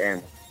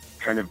and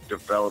kind of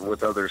develop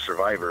with other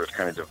survivors,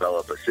 kind of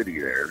develop a city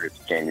there. It's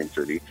Canyon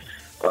City.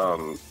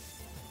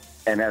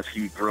 And as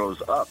he grows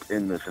up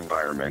in this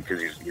environment,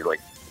 because he's like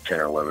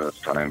 10 or 11 at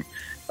the time,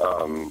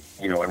 and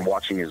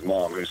watching his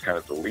mom, who's kind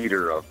of the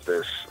leader of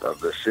this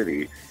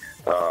city,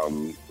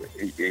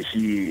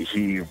 he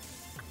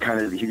kind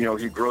of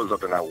he grows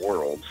up in that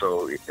world.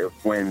 So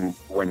when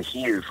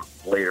he is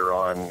later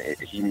on,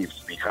 he needs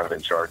to be kind of in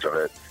charge of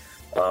it.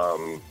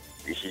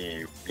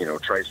 He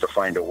tries to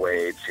find a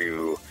way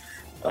to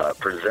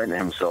present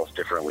himself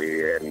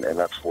differently, and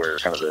that's where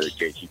kind of the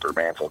gatekeeper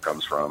mantle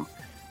comes from,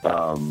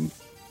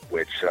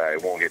 which I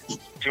won't get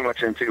too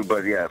much into.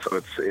 But yeah, so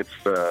it's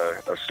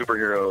a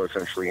superhero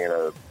essentially in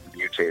a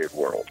mutated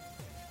world.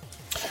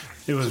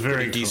 It was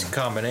very decent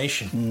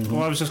combination. Mm-hmm.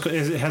 Well,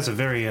 it has a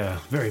very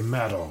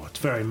metal. It's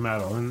very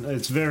metal, and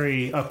it's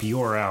very up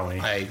your alley.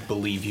 I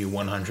believe you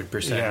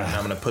 100%. Yeah. And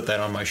I'm going to put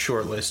that on my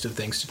short list of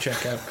things to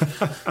check out.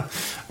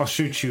 I'll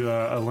shoot you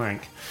a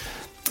link.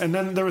 And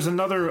then there was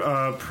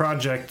another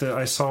project that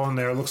I saw in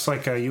there. It looks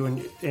like you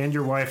and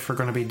your wife are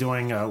going to be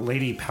doing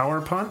Lady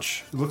Power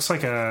Punch. It looks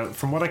like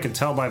from what I could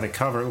tell by the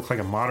cover, it looked like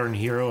a modern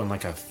hero in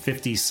like a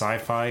 50s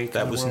sci-fi.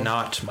 That was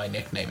not my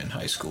nickname in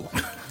high school.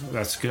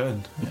 That's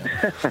good.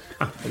 Yeah.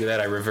 Look at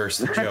that, I reversed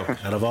the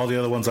joke. Out of all the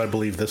other ones, I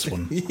believe this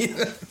one.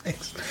 Yeah,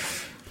 thanks.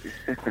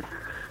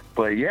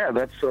 But yeah,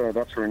 that's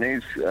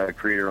Renee's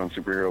creator-owned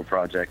superhero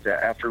project.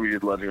 After we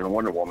did Legend of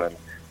Wonder Woman,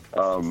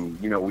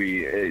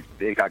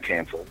 it got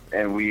canceled,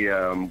 and we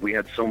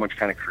had so much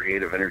kind of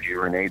creative energy.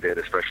 Renee did,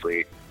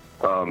 especially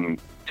to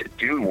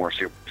do more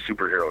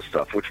superhero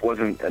stuff, which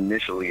wasn't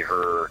initially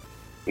her.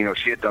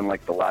 She had done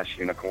like The Last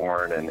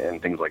Unicorn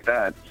and things like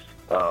that,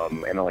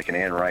 and like an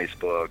Anne Rice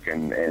book,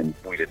 and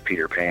we did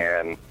Peter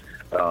Pan.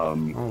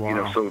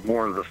 Wow. So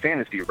more of the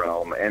fantasy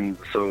realm, and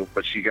so,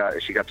 but she got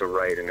to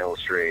write and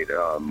illustrate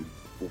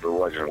The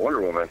Legend of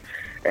Wonder Woman,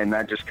 and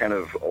that just kind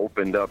of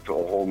opened up a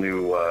whole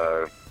new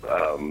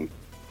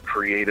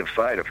creative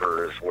side of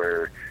hers,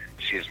 where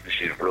she's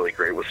really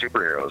great with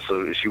superheroes.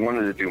 So she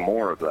wanted to do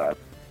more of that,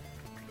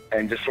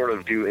 and just sort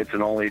of do. It's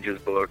an all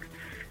ages book.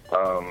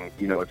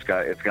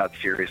 It's got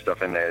serious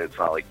stuff in it. It's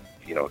not like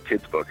a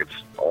kids book. It's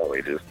all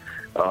ages.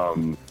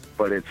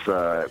 But it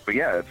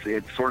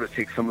sort of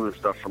takes some of the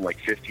stuff from like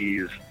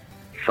 50s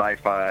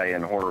sci-fi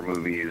and horror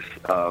movies,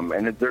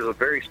 and there's a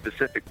very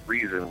specific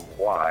reason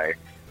why,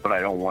 but I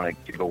don't want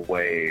to give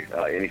away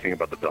anything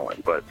about the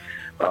villain. But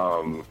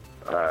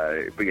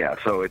yeah,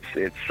 so it's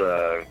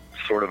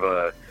sort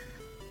of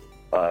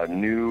a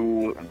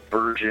new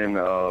version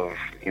of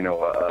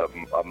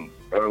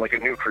or like a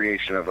new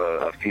creation of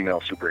a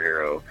female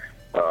superhero.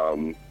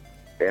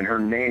 And her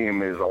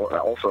name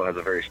also has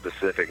a very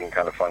specific and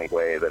kind of funny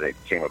way that it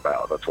came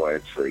about. That's why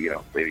it's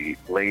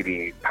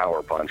Lady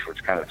Power Punch,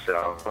 which kind of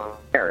sounds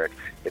generic.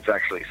 It's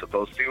actually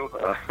supposed to,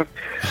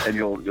 and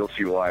you'll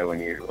see why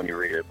when you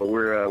read it. But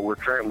we're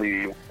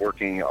currently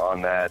working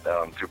on that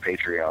through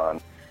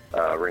Patreon.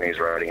 Renee's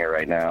writing it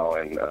right now,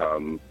 and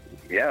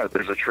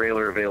there's a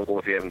trailer available.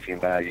 If you haven't seen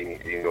that, you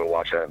can go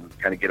watch it and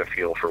kind of get a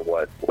feel for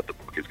what the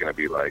book is going to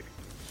be like.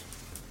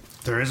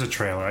 There is a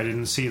trailer. I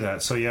didn't see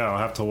that, so yeah, I'll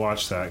have to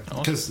watch that,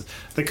 because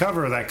the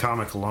cover of that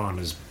comic alone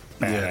is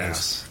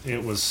badass. Yeah.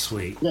 It was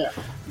sweet. Yeah,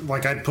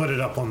 like I'd put it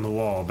up on the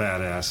wall.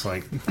 Badass.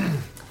 Like.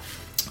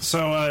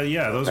 So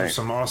those are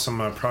some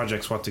awesome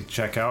projects we'll have to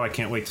check out. I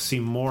can't wait to see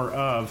more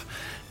of.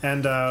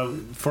 And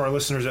for our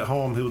listeners at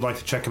home who would like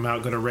to check them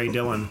out, go to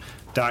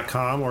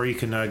raydillon.com, or you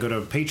can go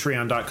to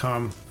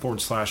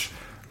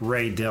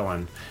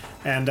patreon.com/raydillon.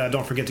 And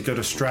don't forget to go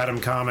to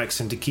Stratum Comics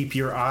and to keep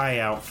your eye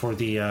out for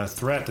the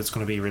threat that's going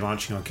to be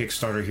relaunching on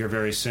Kickstarter here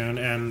very soon.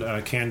 And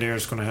Candair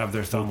is going to have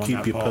their thumb on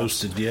that. Keep you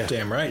posted, yeah.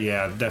 Damn right.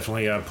 Yeah,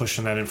 definitely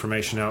pushing that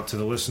information out to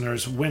the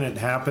listeners when it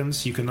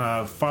happens. You can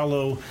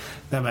follow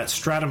them at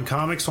Stratum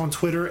Comics on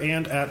Twitter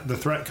and at The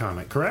Threat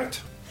Comic,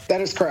 correct?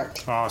 That is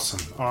correct.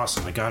 Awesome.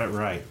 I got it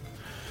right.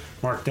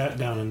 Mark that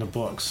down in the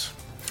books.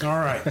 All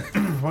right.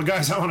 Well,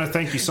 guys, I want to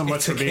thank you so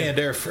much for being...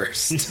 Candair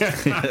first.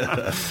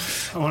 I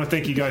want to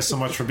thank you guys so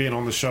much for being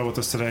on the show with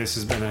us today. This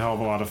has been a hell of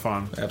a lot of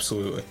fun.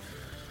 Absolutely.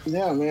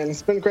 Yeah, man.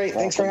 It's been great.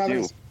 Thanks for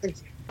having us.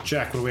 Thanks.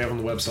 Jack, what do we have on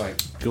the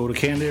website? Go to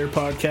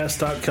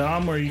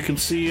candairpodcast.com, where you can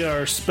see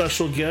our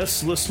special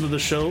guests, listen to the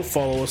show,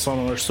 follow us on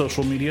our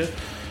social media,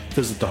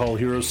 Visit the Hall of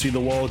Heroes, see the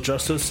Wall of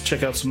Justice,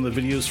 check out some of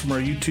the videos from our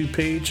YouTube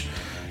page.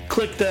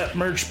 Click that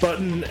merch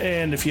button,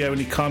 and if you have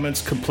any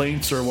comments,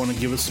 complaints, or want to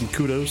give us some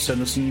kudos,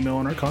 send us an email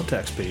on our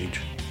contacts page.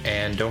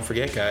 And don't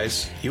forget,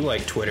 guys, you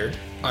like Twitter.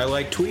 I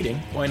like tweeting.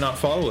 Why not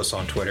follow us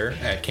on Twitter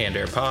at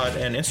CannedAirPod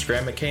and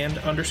Instagram at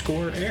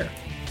Canned_Air.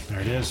 There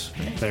it is.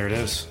 There it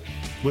is.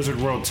 Wizard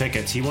World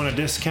tickets. You want a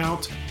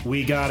discount?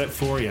 We got it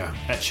for you.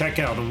 At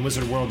checkout on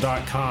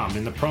wizardworld.com,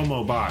 in the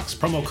promo box,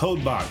 promo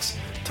code box,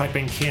 type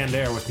in Canned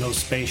Air with no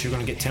space. You're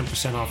going to get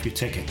 10% off your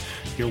ticket.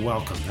 You're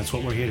welcome. That's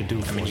what we're here to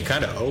do for I mean, you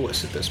kind of owe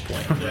us at this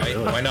point, right?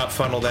 Why not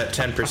funnel that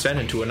 10%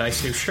 into a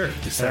nice new shirt?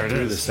 There it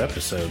is. This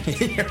episode.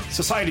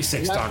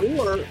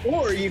 Society6.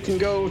 Or you can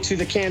go to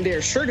the Canned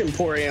Air Shirt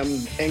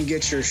Emporium and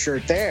get your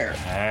shirt there.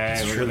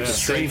 Hey, look at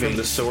this. Straight from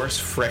the source,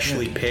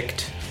 freshly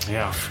picked.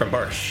 Yeah, from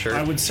our shirt.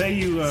 I would say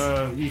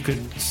you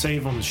could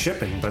save on the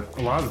shipping, but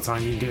a lot of the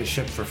time you can get it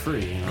shipped for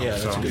free. You know? Yeah,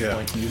 that's a good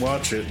point. You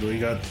watch it. We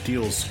got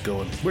deals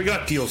going. We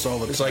got deals all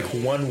the time. It's like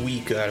 1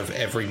 week out of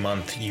every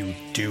month you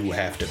do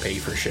have to pay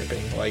for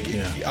shipping. Like,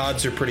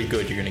 odds are pretty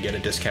good you're going to get a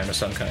discount of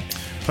some kind.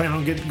 Plan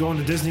on going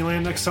to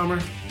Disneyland next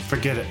summer?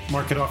 Forget it.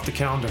 Mark it off the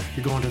calendar.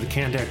 You're going to the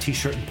Canned Air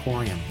T-shirt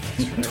Emporium.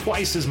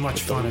 Twice as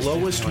much fun as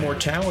lowest Disneyland.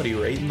 mortality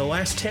rate in the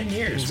last 10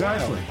 years.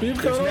 Exactly. Wow.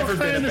 We've There's got never all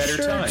been a kind of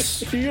better time.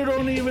 shirts. You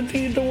don't even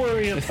need to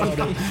worry about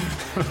it.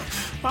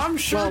 I'm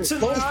shirts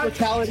and Lowest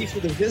mortality for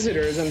the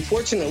visitors.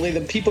 Unfortunately, the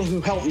people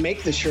who help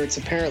make the shirts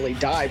apparently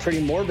die pretty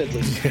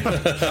morbidly.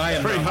 I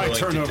am Pretty not high willing to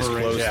turnover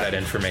disclose rate. that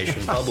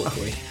information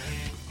publicly.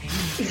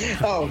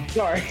 Oh,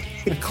 sorry.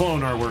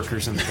 Clone our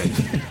workers in the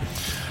basement.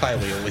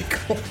 Highly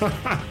illegal.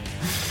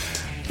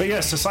 But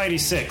yes,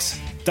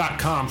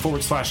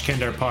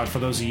 society6.com/CannedAirPod for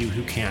those of you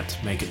who can't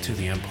make it to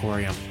the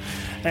Emporium.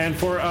 And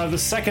for the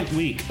second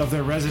week of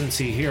their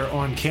residency here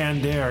on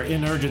Canned Air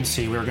in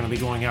Urgency, we're going to be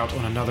going out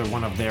on another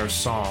one of their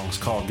songs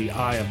called The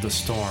Eye of the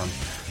Storm.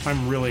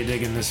 I'm really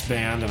digging this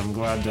band, and I'm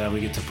glad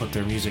we get to put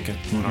their music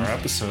on our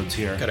episodes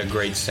here. Got a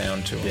great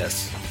sound to it.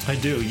 Yes. I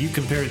do. You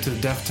compared it to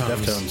the Deftones.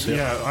 Deftones,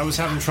 yeah. I was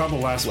having trouble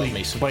last week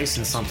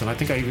placing something. I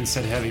think I even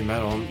said heavy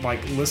metal. And,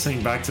 like,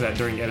 listening back to that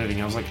during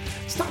editing, I was like,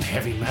 it's not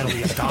heavy metal,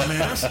 you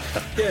dumbass.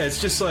 Yeah,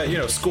 it's just like,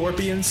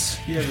 Scorpions.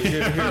 You ever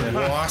hear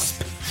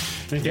Wasp?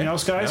 Anything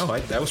else, guys? No,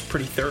 that was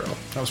pretty thorough.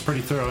 That was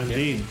pretty thorough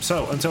indeed. Yeah.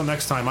 So, until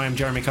next time, I am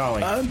Jeremy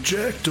Colley. I'm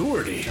Jack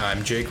Doherty.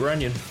 I'm Jake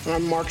Runyon.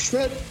 I'm Mark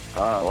Schmidt.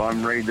 Well,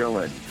 I'm Ray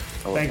Dillon.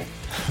 Goodbye.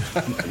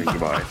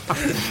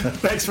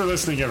 Thanks for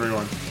listening,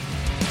 everyone.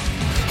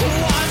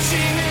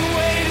 Watching and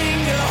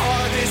waiting to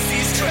harvest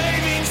these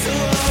cravings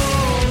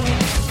alone.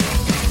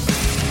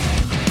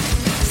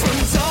 From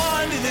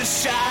dawn to the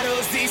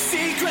shadows, these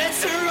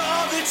secrets are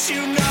all that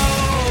you know.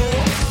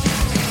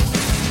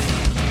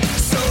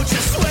 So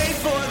just wait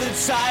for the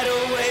tidal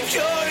wave.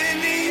 You're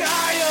in the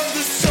eye of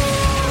the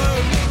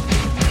storm.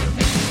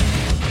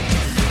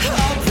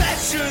 I'll bet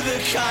you're the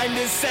kind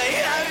to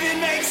say heaven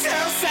makes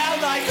hell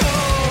sound like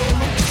home.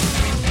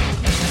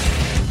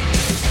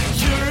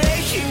 You're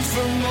aching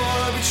for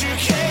more, but you're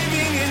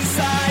caving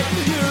inside.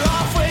 You're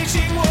off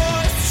waging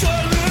wars,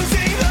 you're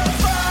losing the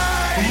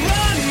fight.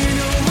 Running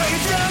away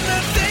from the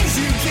things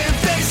you can't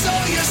face, so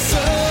you're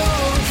so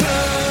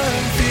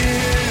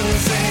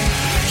confusing.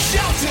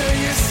 Shelter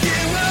your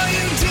skin while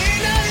you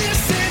deny your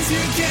sins.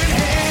 You can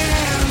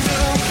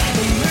handle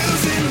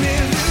losing me,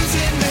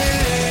 losing me.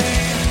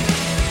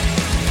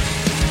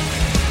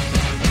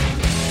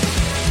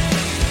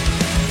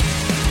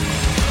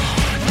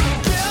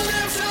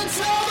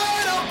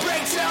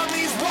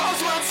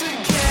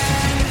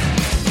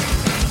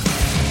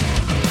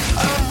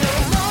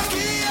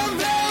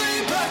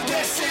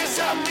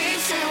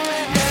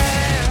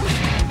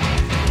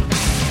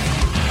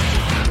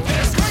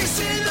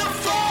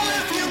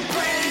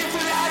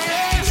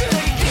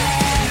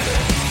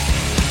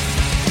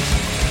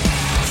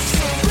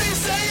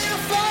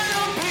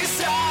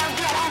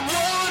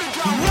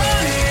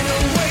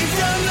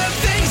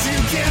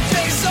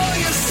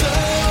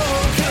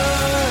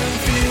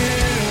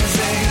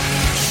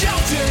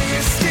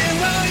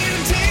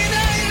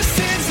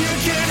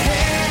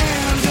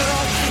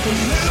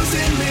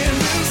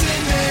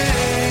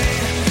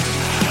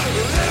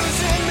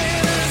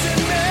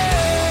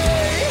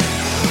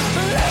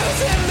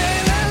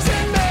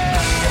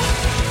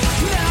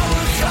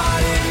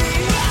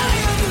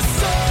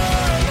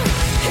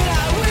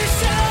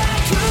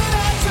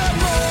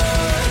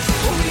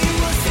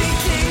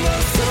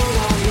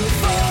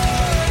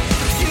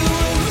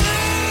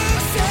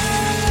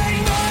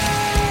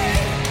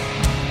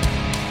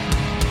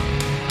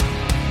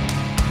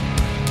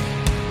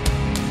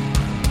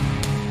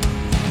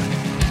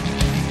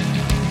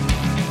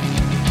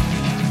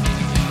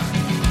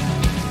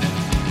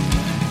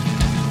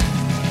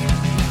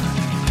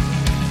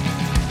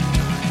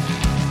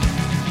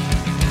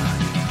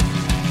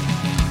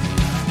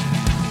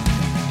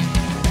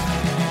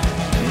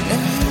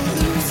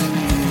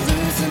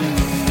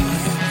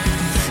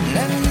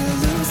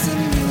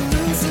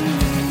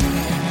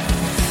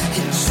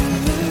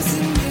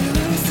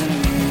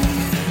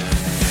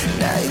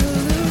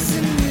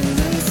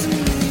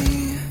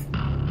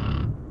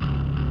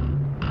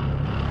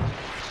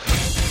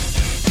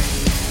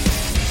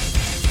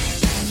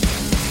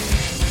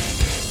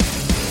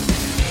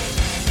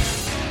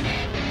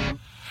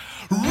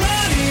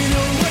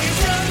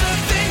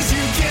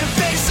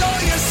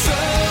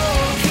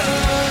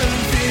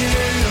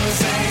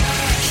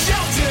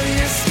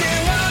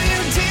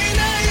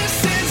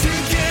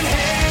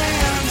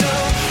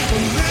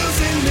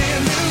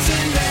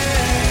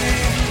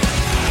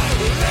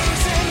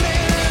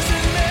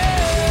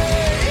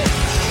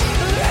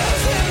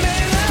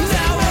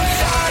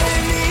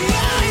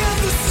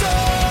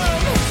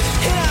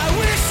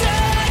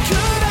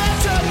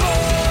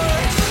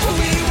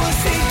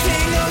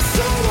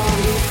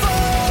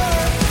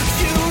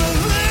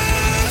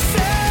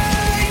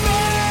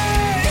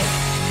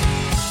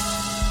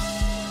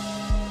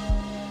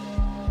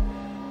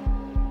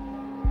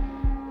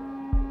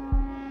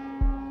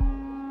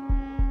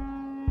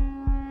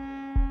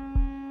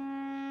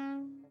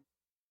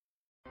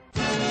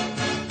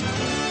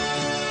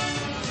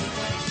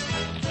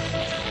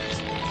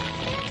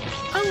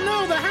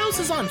 house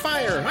is on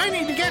fire. I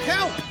need to get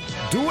help.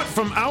 Do it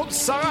from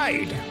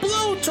outside.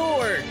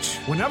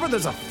 Blowtorch. Whenever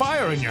there's a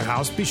fire in your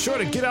house, be sure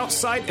to get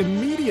outside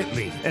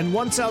immediately. And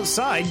once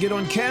outside, get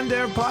on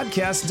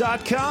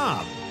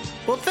CannedAirPodcast.com.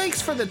 Well,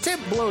 thanks for the tip,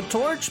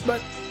 Blowtorch,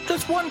 but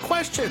just one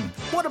question.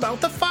 What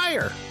about the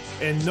fire?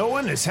 And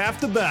knowing is half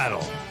the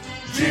battle.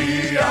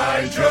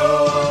 G.I.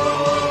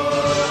 Joe!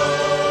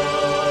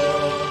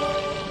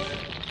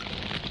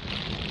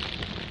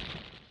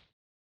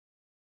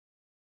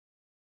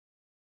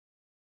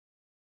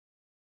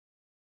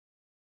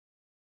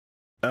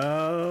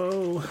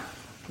 Oh,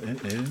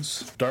 it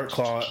is.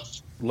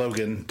 Darkclaw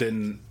Logan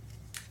didn't.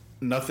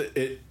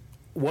 Nothing.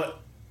 What?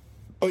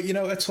 Oh, you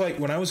know, that's like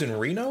when I was in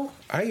Reno,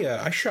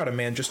 I shot a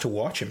man just to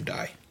watch him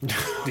die.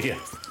 Yeah.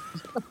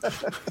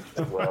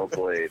 Well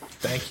played.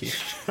 Thank you.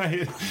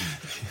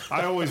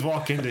 I always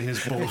walk into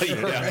his bullshit.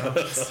 Yeah.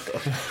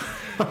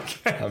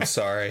 Okay. I'm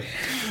sorry.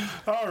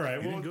 All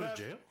right. You didn't go to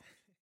jail?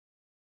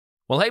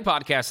 Well, hey,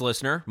 podcast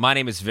listener. My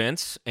name is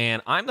Vince,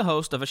 and I'm the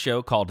host of a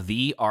show called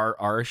The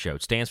RR Show.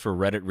 It stands for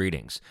Reddit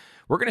Readings.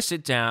 We're going to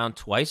sit down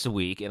twice a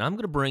week, and I'm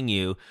going to bring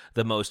you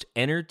the most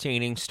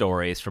entertaining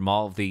stories from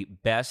all of the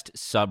best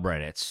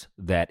subreddits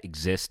that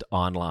exist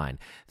online.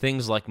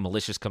 Things like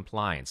malicious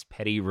compliance,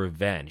 petty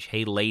revenge,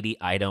 hey, lady,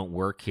 I don't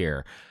work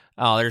here.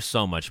 Oh, there's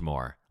so much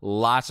more.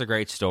 Lots of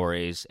great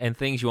stories and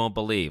things you won't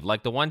believe.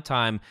 Like the one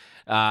time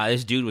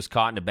this dude was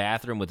caught in a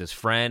bathroom with his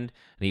friend,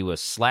 and he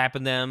was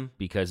slapping them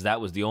because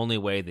that was the only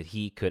way that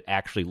he could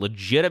actually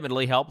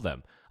legitimately help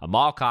them. A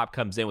mall cop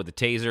comes in with a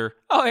taser.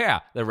 Oh,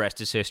 yeah, the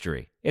rest is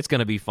history. It's going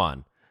to be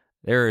fun.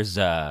 There's,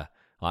 I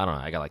don't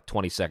know, I got like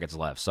 20 seconds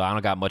left, so I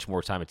don't got much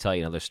more time to tell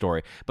you another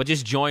story. But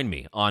just join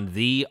me on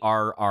The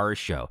RR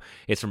Show.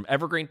 It's from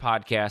Evergreen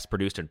Podcast,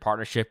 produced in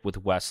partnership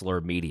with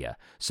Wessler Media.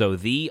 So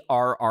The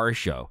RR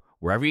Show,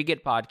 wherever you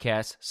get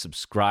podcasts,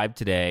 subscribe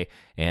today.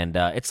 And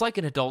it's like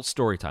an adult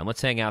story time.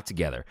 Let's hang out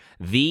together.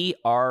 The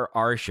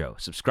RR Show.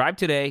 Subscribe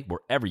today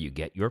wherever you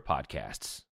get your podcasts.